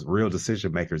individuals, real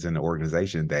decision makers in the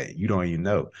organization that you don't even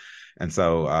know. And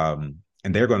so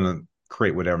and they're going to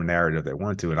create whatever narrative they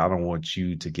want to. And I don't want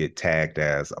you to get tagged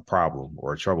as a problem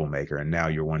or a troublemaker. And now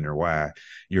you're wondering why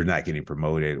you're not getting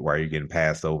promoted, why you're getting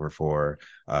passed over for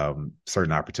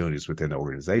certain opportunities within the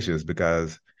organizations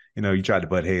because, you tried to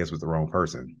butt heads with the wrong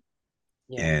person.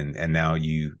 Yeah. And now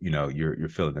you're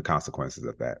feeling the consequences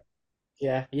of that.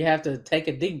 Yeah. You have to take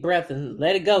a deep breath and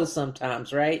let it go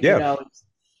sometimes, right? Yeah.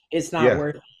 It's not Yeah.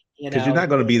 worth it, Because you're not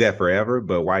going to be that forever,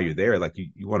 but while you're there, like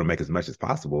you want to make as much as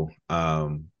possible.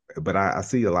 But I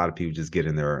see a lot of people just get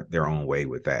in their own way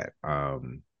with that.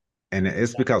 And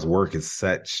it's because work is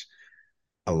such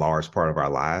a large part of our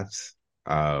lives.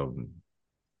 Um,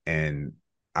 and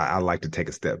I like to take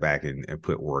a step back and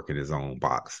put work in his own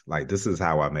box. Like this is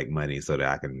how I make money so that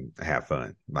I can have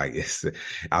fun. Like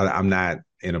I'm not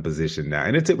in a position now,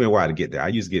 and it took me a while to get there. I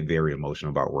used to get very emotional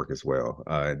about work as well.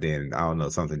 Then I don't know,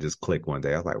 something just clicked one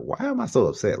day. I was like, why am I so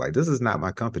upset? Like this is not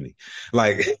my company.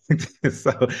 Like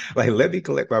so, like let me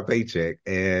collect my paycheck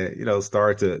and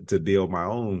start to build my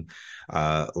own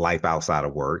life outside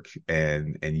of work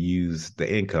and use the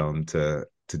income to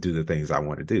do the things I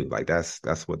want to do. Like that's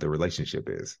what the relationship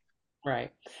is.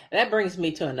 Right. That brings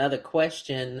me to another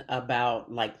question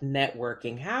about like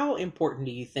networking. How important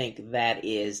do you think that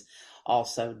is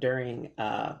also during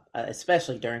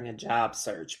especially during a job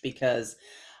search? Because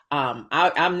I'm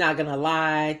not gonna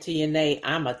lie to you, Nate,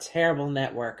 I'm a terrible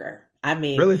networker. I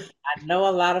mean, Really? I know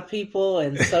a lot of people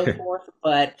and so forth,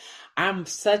 but I'm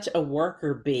such a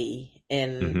worker bee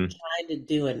and Hmm. trying to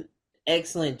do an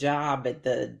excellent job at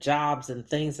the jobs and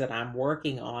things that I'm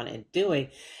working on and doing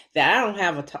that I don't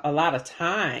have a lot of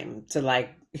time to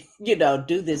like, do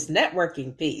this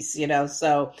networking piece,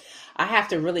 so I have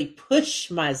to really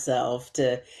push myself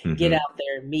to get Hmm. out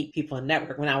there and meet people and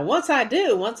network. Now, once I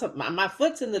do, once my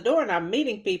foot's in the door and I'm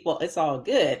meeting people, it's all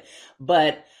good.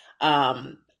 But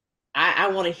um, I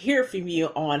want to hear from you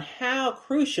on how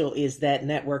crucial is that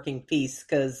networking piece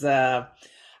because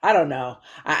I don't know.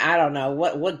 I don't know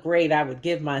what grade I would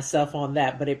give myself on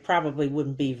that, but it probably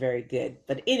wouldn't be very good.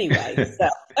 But anyway, so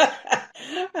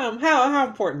how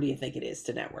important do you think it is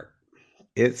to network?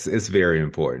 It's very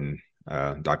important,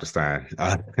 Dr. Stein,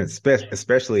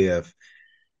 especially if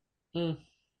Mm,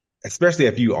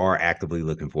 you are actively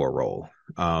looking for a role.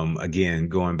 Again,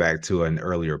 going back to an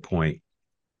earlier point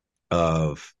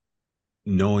of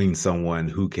knowing someone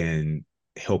who can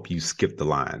help you skip the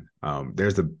line.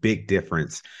 There's a big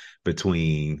difference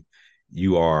between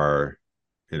you are,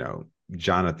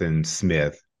 Jonathan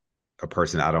Smith, a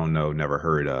person I don't know, never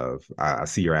heard of. I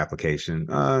see your application.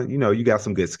 You got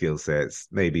some good skill sets.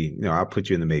 Maybe, I'll put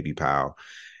you in the maybe pile.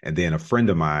 And then a friend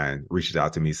of mine reaches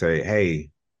out to me, say, hey,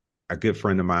 a good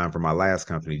friend of mine from my last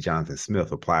company, Jonathan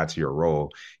Smith, applied to your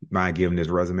role. Mind giving his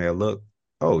resume a look?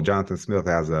 Oh, Jonathan Smith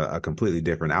has a completely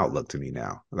different outlook to me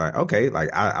now. Like, okay, like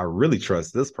I really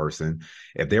trust this person.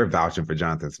 If they're vouching for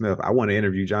Jonathan Smith, I want to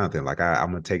interview Jonathan. Like I'm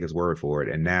gonna take his word for it.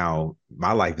 And now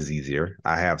my life is easier.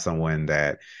 I have someone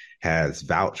that has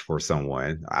vouched for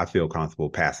someone. I feel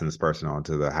comfortable passing this person on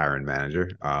to the hiring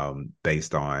manager,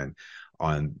 based on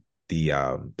the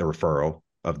referral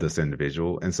of this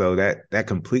individual. And so that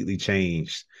completely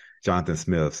changed Jonathan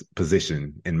Smith's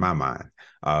position in my mind.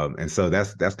 And so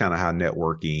that's kind of how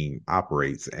networking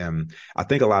operates. And I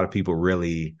think a lot of people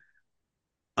really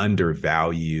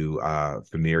undervalue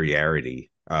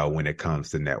familiarity when it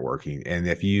comes to networking. And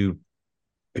if you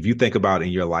think about in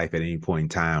your life at any point in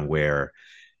time where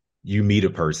you meet a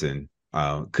person,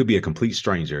 could be a complete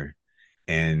stranger,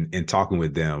 and in talking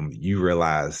with them, you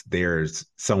realize there's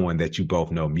someone that you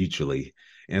both know mutually.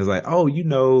 And it's like, oh,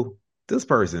 this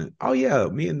person. Oh yeah,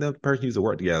 me and the person used to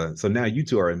work together. So now you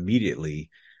two are immediately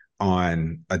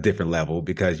on a different level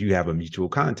because you have a mutual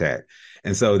contact.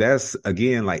 And so that's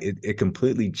again like it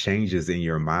completely changes in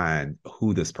your mind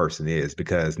who this person is,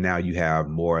 because now you have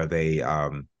more of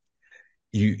a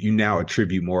you now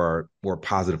attribute more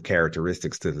positive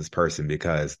characteristics to this person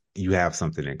because you have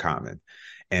something in common.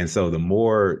 And so the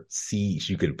more seeds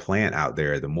you can plant out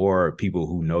there, the more people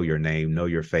who know your name, know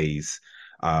your face,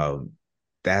 um,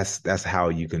 that's how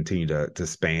you continue to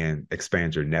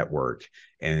expand your network,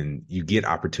 and you get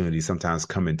opportunities sometimes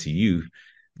coming to you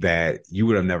that you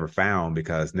would have never found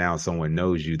because now someone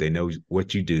knows you, they know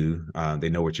what you do, they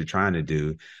know what you're trying to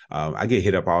do. I get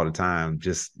hit up all the time,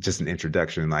 just an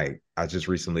introduction. Like I just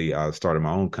recently started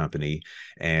my own company,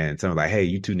 and someone's like, hey,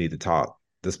 you two need to talk.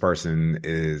 This person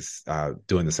is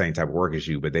doing the same type of work as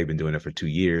you, but they've been doing it for 2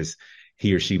 years.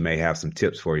 He or she may have some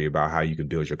tips for you about how you can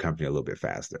build your company a little bit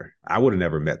faster. I would have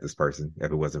never met this person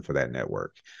if it wasn't for that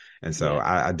network. And so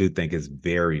Yeah. I do think it's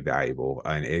very valuable,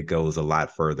 and it goes a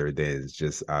lot further than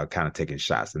just kind of taking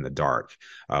shots in the dark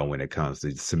when it comes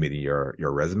to submitting your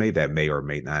resume that may or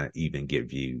may not even get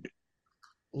viewed.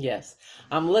 Yes.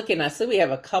 I'm looking. I see we have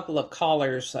a couple of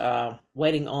callers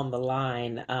waiting on the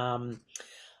line.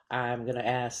 I'm going to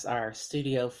ask our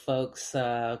studio folks,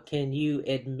 can you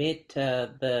admit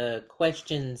the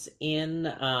questions in?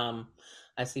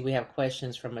 I see we have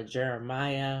questions from a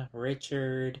Jeremiah,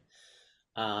 Richard,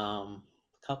 a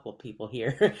couple of people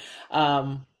here.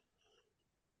 um,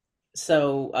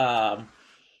 so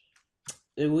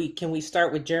we can we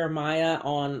start with Jeremiah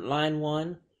on line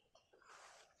one?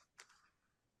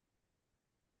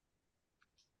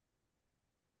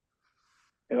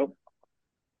 Yep.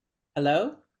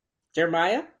 Hello,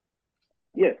 Jeremiah.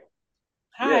 Yes.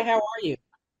 Hi, Yes. how are you?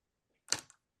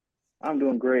 I'm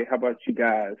doing great. How about you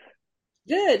guys?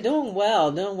 Good, doing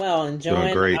well, Doing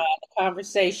enjoying great. the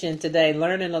conversation today,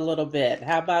 learning a little bit.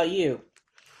 How about you?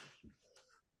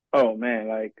 Oh man,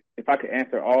 like if I could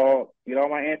get all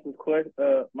my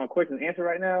my questions answered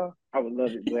right now, I would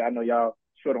love it. But I know y'all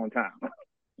short on time.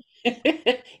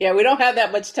 Yeah, we don't have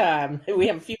that much time. We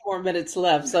have a few more minutes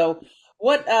left. So,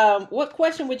 what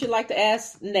question would you like to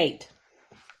ask Nate?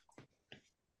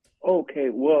 Okay,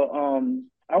 well,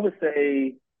 I would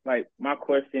say like my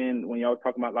question when y'all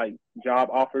talking about like job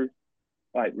offers,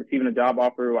 like receiving a job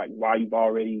offer, like why you've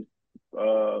already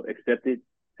accepted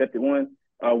one.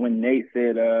 When Nate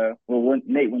said,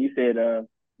 when you said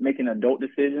making adult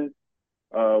decisions,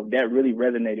 that really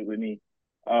resonated with me.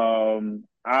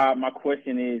 My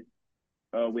question is,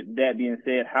 with that being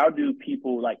said, how do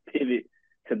people like pivot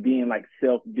to being like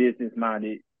self business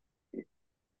minded?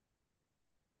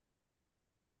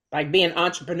 Like being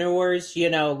entrepreneurs,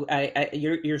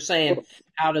 you're saying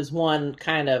how does one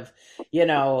kind of,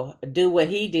 do what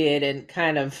he did and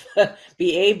kind of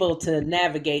be able to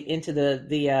navigate into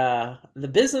the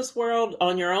business world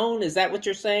on your own? Is that what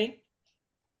you're saying?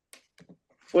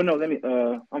 Well,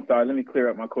 no, I'm sorry, let me clear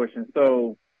up my question.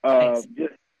 So, Thanks.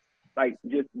 just like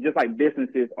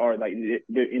businesses are like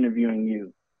they're interviewing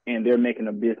you and they're making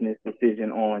a business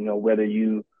decision on whether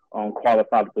you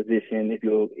qualify the position, if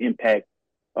you'll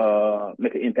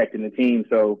make an impact in the team.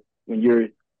 So when you're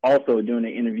also doing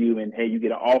an interview and hey, you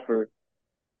get an offer,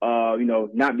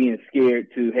 not being scared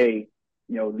to hey,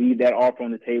 leave that offer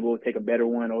on the table, take a better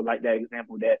one, or like that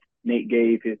example that Nate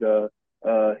gave his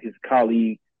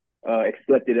colleague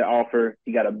accepted an offer,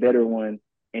 he got a better one,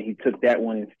 and he took that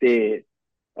one instead.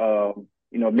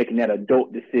 Making that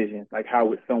adult decision. Like how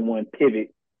would someone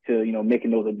pivot to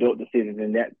making those adult decisions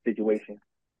in that situation?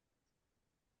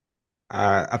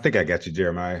 I think I got you,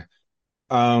 Jeremiah.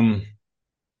 Um,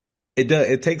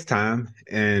 it takes time,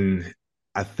 and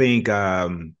I think a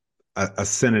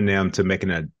synonym to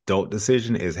making an adult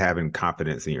decision is having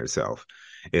confidence in yourself,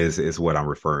 is what I'm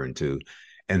referring to.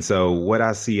 And so what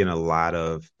I see in a lot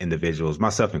of individuals,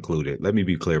 myself included, let me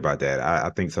be clear about that. I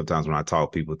think sometimes when I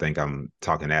talk, people think I'm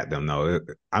talking at them. No,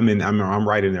 I'm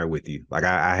right in there with you. Like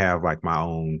I have like my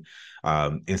own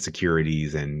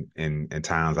insecurities and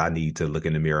times I need to look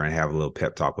in the mirror and have a little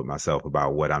pep talk with myself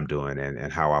about what I'm doing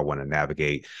and how I want to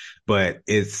navigate. But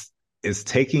it's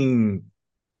taking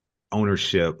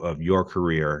ownership of your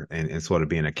career and sort of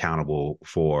being accountable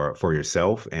for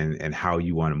yourself and how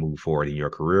you want to move forward in your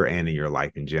career and in your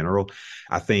life in general.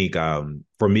 I think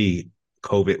for me,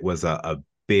 COVID was a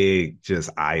big just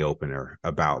eye opener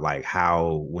about like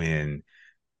how when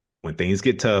things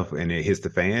get tough and it hits the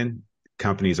fan,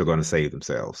 companies are going to save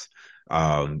themselves.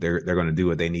 They're going to do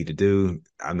what they need to do.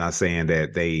 I'm not saying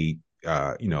that they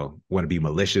want to be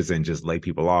malicious and just lay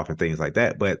people off and things like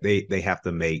that, but they have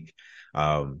to make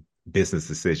business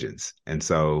decisions. And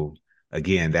so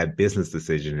again, that business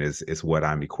decision is what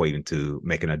I'm equating to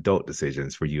making adult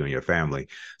decisions for you and your family.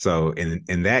 So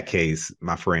in that case,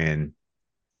 my friend,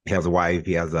 he has a wife,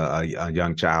 he has a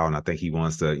young child, and I think he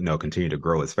wants to, continue to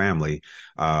grow his family.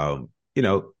 Um, you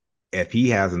know, if he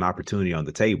has an opportunity on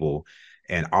the table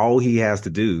and all he has to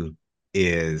do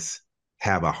is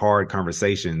have a hard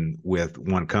conversation with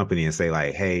one company and say,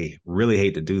 like, hey, really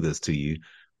hate to do this to you,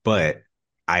 but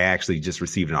I actually just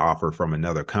received an offer from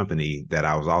another company that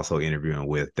I was also interviewing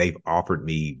with. They've offered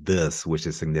me this, which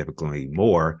is significantly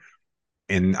more.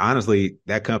 And honestly,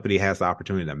 that company has the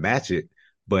opportunity to match it,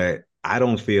 but I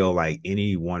don't feel like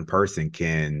any one person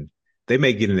can. They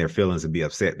may get in their feelings and be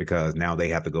upset because now they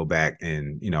have to go back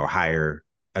and, hire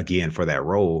again for that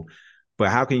role. But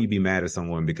how can you be mad at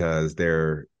someone because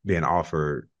they're being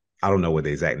offered, I don't know what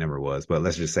the exact number was, but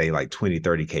let's just say like 20,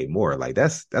 30K more. Like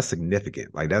that's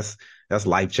significant. Like that's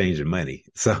life-changing money.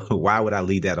 So why would I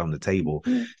leave that on the table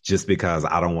just because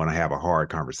I don't want to have a hard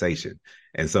conversation?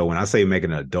 And so when I say make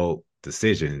an adult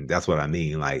decision, that's what I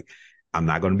mean. Like, I'm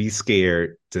not going to be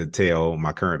scared to tell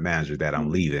my current manager that I'm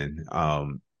leaving.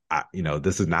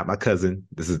 This is not my cousin.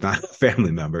 This is not a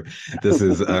family member. This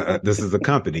is a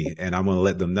company, and I'm going to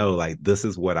let them know like this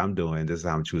is what I'm doing. This is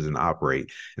how I'm choosing to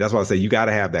operate. And that's why I say you got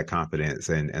to have that confidence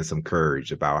and some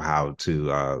courage about how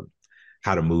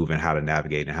to move and how to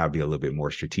navigate and how to be a little bit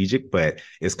more strategic. But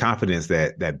it's confidence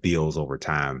that builds over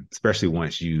time, especially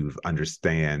once you've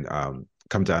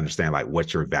come to understand like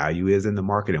what your value is in the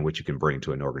market and what you can bring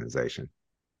to an organization.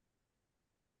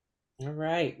 All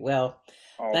right. Well,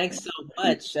 thanks Awesome. so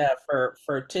much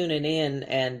for tuning in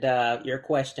and your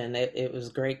question. It was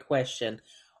a great question.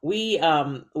 We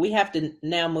have to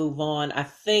now move on. I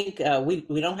think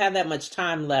we don't have that much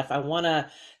time left. I want to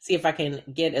see if I can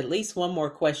get at least one more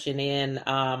question in.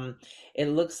 It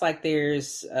looks like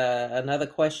there's another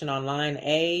question on line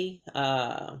A.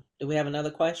 Do we have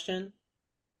another question?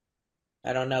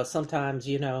 I don't know. Sometimes,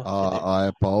 I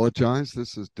apologize.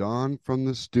 This is Don from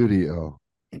the studio.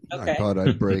 I okay. thought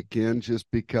I'd break in just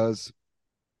because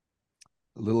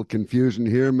a little confusion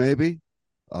here, maybe.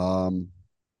 Um,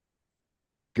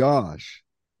 Gosh,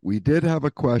 we did have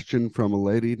a question from a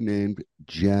lady named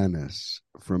Janice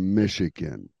from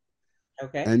Michigan,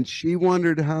 Okay. and she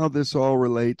wondered how this all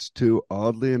relates to,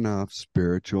 oddly enough,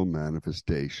 spiritual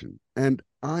manifestation. And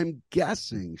I'm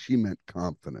guessing she meant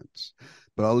confidence,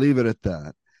 but I'll leave it at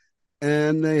that.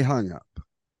 And they hung up.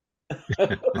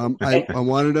 I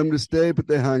wanted them to stay, but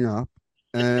they hung up.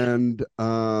 And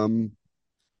and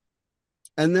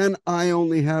then I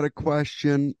only had a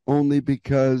question only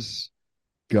because,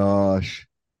 gosh,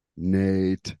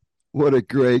 Nate, what a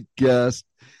great guest.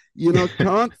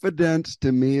 Confidence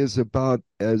to me is about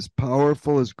as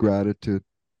powerful as gratitude.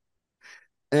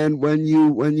 And when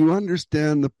you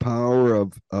understand the power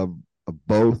of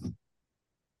both,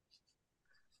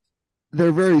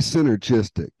 they're very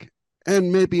synergistic.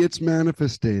 And maybe it's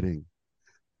manifestating,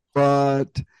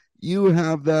 but you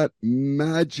have that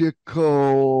magical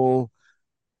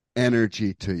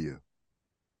energy to you.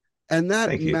 And that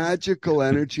Thank you. magical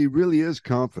energy really is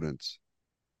confidence.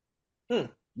 Hmm.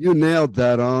 You nailed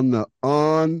that on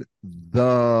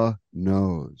the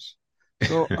nose.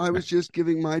 So I was just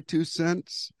giving my 2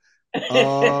 cents.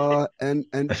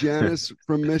 And Janice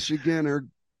from Michigan, her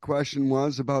question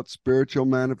was about spiritual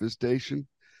manifestation.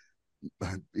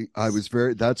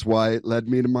 That's why it led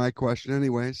me to my question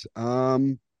anyways. Yeah,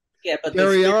 but the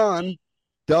Carry spirit on.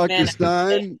 Dr. manifestation.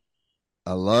 Stein,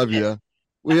 I love you.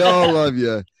 We all love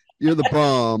you. You're the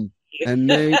bomb. And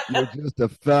Nate, you're just a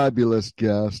fabulous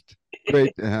guest.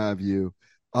 Great to have you.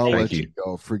 I'll Thank Thank let you. you you.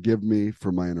 go. Forgive me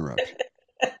for my interruption.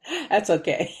 That's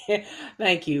okay.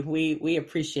 Thank you. We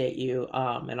appreciate you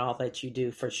and all that you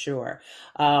do for sure.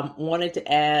 Wanted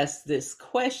to ask this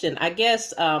question. I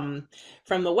guess from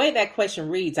the way that question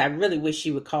reads, I really wish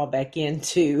you would call back in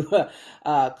to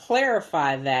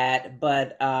clarify that.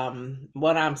 But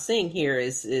what I'm seeing here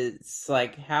is it's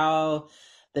like how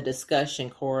the discussion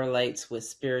correlates with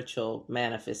spiritual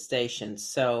manifestations.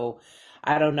 So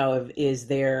I don't know if is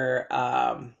there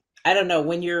I don't know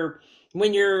when you're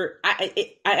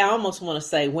I almost want to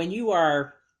say when you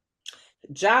are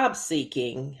job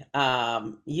seeking,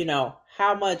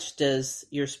 how much does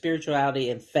your spirituality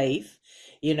and faith,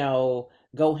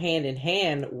 go hand in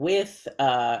hand with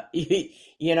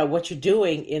what you're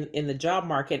doing in the job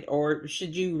market, or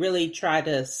should you really try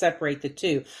to separate the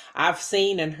two? I've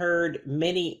seen and heard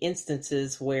many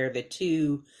instances where the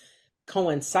two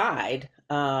coincide,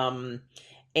 and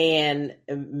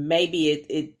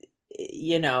maybe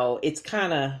it's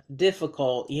kind of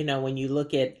difficult, when you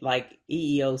look at like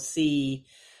EEOC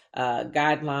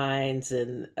guidelines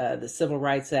and the Civil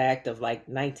Rights Act of like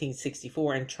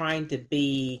 1964, and trying to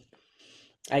be,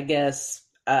 I guess,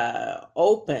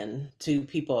 open to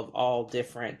people of all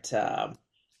different,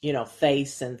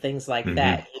 faiths and things like Hmm.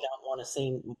 that. You don't want to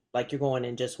seem like you're going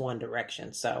in just one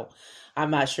direction. So I'm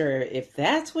not sure if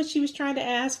that's what she was trying to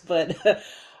ask, but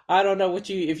I don't know if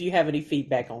you have any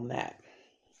feedback on that.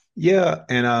 Yeah,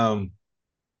 and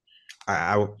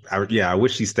yeah, I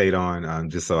wish she stayed on,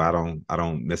 just so I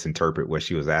don't misinterpret what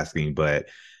she was asking. But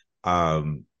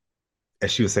um,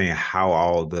 as she was saying, how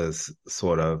all this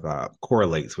sort of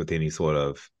correlates with any sort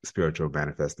of spiritual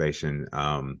manifestation.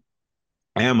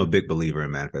 I am a big believer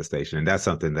in manifestation, and that's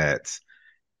something that's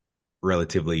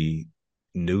relatively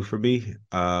new for me,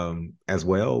 as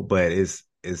well. But it's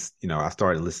I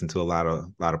started listening to a lot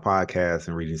of podcasts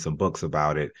and reading some books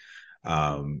about it.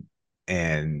 Um,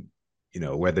 and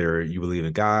whether you believe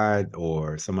in God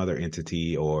or some other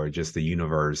entity or just the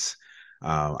universe,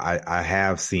 I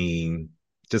have seen,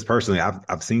 just personally,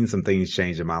 I've seen some things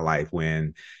change in my life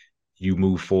when you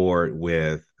move forward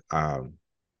with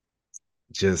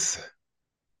just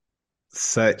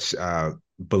such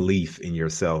belief in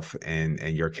yourself and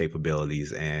your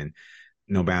capabilities. And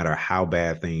no matter how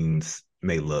bad things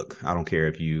may look, I don't care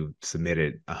if you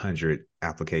submitted 100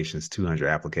 applications, 200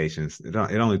 applications. It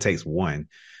only takes one,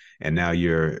 and now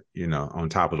you're on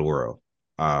top of the world.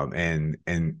 And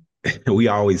we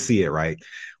always see it, right?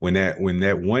 When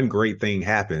that one great thing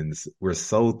happens, we're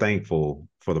so thankful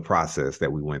for the process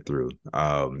that we went through,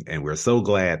 and we're so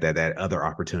glad that that other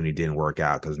opportunity didn't work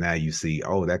out, because now you see,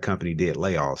 oh, that company did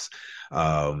layoffs,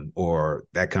 or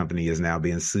that company is now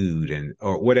being sued, and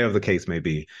or whatever the case may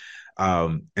be.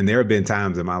 And there have been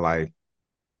times in my life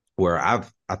where I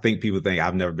think people think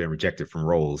I've never been rejected from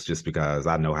roles just because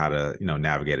I know how to,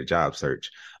 navigate a job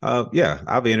search. Yeah,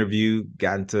 I've interviewed,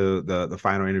 gotten to the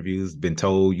final interviews, been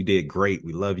told you did great,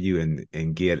 we love you,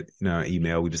 and get an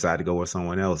email, we decided to go with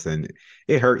someone else, and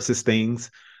it hurts, it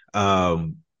stings.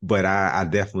 But I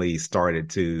definitely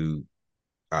started to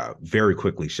very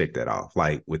quickly shake that off,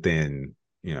 like within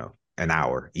an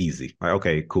hour, easy. Like,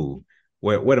 okay, cool.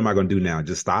 What am I going to do now?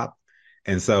 Just stop?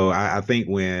 And so I think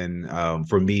when,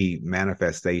 for me,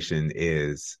 manifestation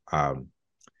is,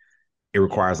 it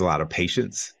requires a lot of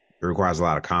patience. It requires a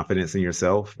lot of confidence in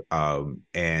yourself.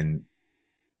 And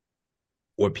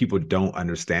what people don't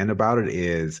understand about it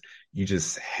is you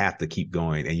just have to keep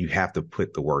going and you have to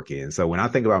put the work in. So when I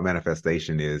think about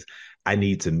manifestation is I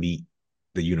need to meet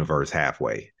the universe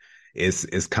halfway.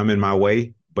 It's coming my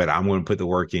way, but I'm going to put the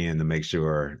work in to make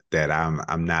sure that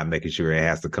I'm not making sure it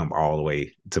has to come all the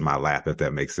way to my lap, if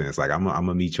that makes sense. Like I'm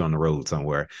gonna meet you on the road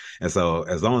somewhere. And so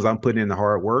as long as I'm putting in the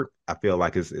hard work, I feel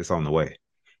like it's on the way.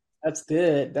 That's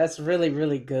good. That's really,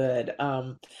 really good.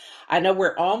 I know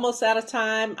we're almost out of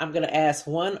time. I'm going to ask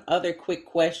one other quick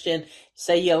question.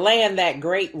 Say you land that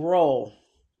great role.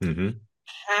 Hmm.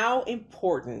 How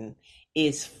important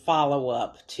is follow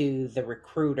up to the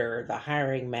recruiter, the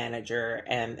hiring manager,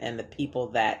 and the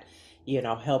people that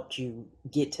helped you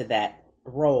get to that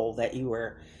role that you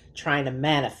were trying to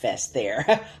manifest there?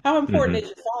 How important is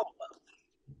Hmm. your follow up?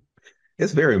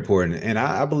 It's very important. And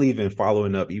I believe in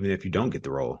following up even if you don't get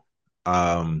the role.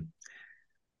 Um,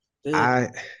 Good. I,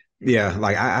 yeah,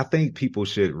 like I think people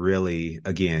should really,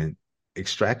 again,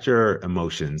 extract your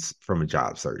emotions from a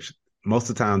job search. Most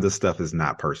of the time, this stuff is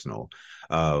not personal.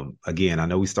 Again, I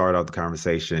know we started off the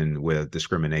conversation with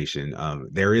discrimination.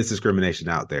 There is discrimination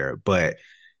out there, but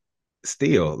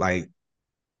still, like,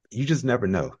 you just never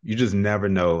know. You just never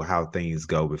know how things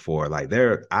go before. Like,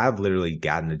 I've literally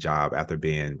gotten a job after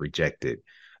being rejected,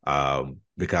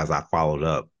 because I followed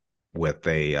up. with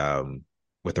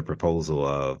a proposal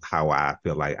of how I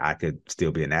feel like I could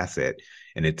still be an asset.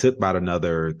 And it took about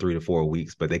another 3 to 4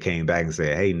 weeks, but they came back and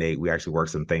said, "Hey, Nate, we actually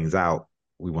worked some things out.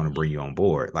 We want to bring you on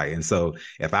board." Like, and so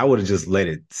if I would have just let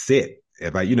it sit,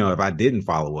 if I didn't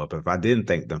follow up, if I didn't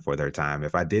thank them for their time,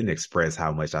 if I didn't express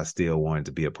how much I still wanted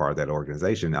to be a part of that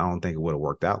organization, I don't think it would have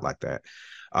worked out like that.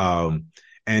 Um,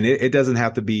 and it doesn't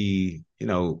have to be,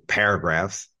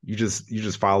 paragraphs. You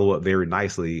just follow up very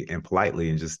nicely and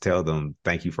politely and just tell them,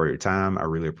 "Thank you for your time. I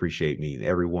really appreciate meeting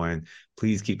everyone.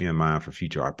 Please keep me in mind for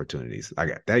future opportunities."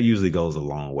 Like that usually goes a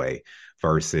long way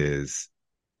versus,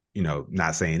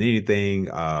 not saying anything.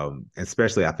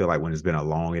 Especially I feel like when it's been a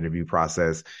long interview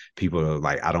process, people are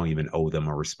like, I don't even owe them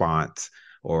a response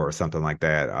or something like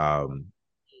that.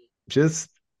 Just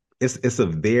it's a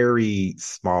very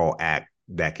small act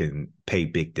that can pay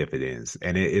big dividends,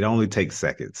 and it only takes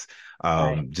seconds,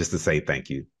 Right. just to say thank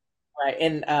you. Right.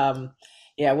 And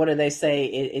yeah, what do they say?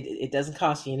 It doesn't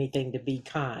cost you anything to be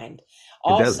kind. It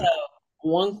Also, doesn't.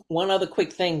 one other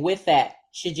quick thing with that,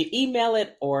 should you email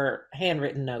it or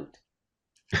handwritten note?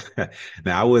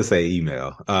 Now I would say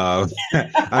email. I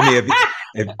mean,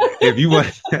 if if you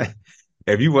want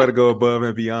if you want to go above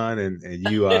and beyond, and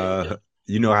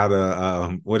you know how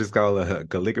to what is called a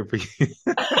calligraphy.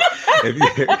 if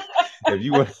you if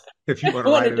you want if you want I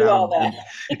to want write to it do out all and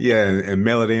that. yeah, and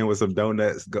mail it in with some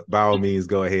donuts, by all means,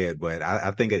 go ahead. But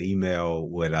I think an email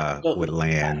would Would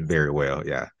land suffice. very well.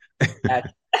 Yeah.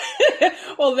 Gotcha.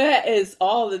 Well, that is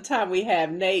all the time we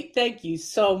have. Nate, thank you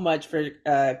so much for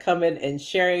coming and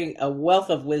sharing a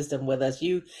wealth of wisdom with us.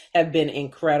 You have been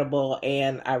incredible,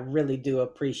 and I really do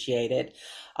appreciate it.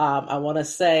 I want to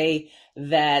say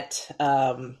that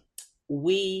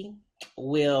we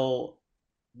will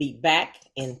be back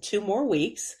in 2 more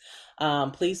weeks.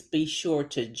 Please be sure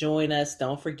to join us.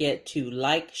 Don't forget to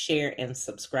like, share, and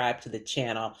subscribe to the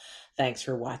channel. Thanks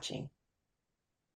for watching.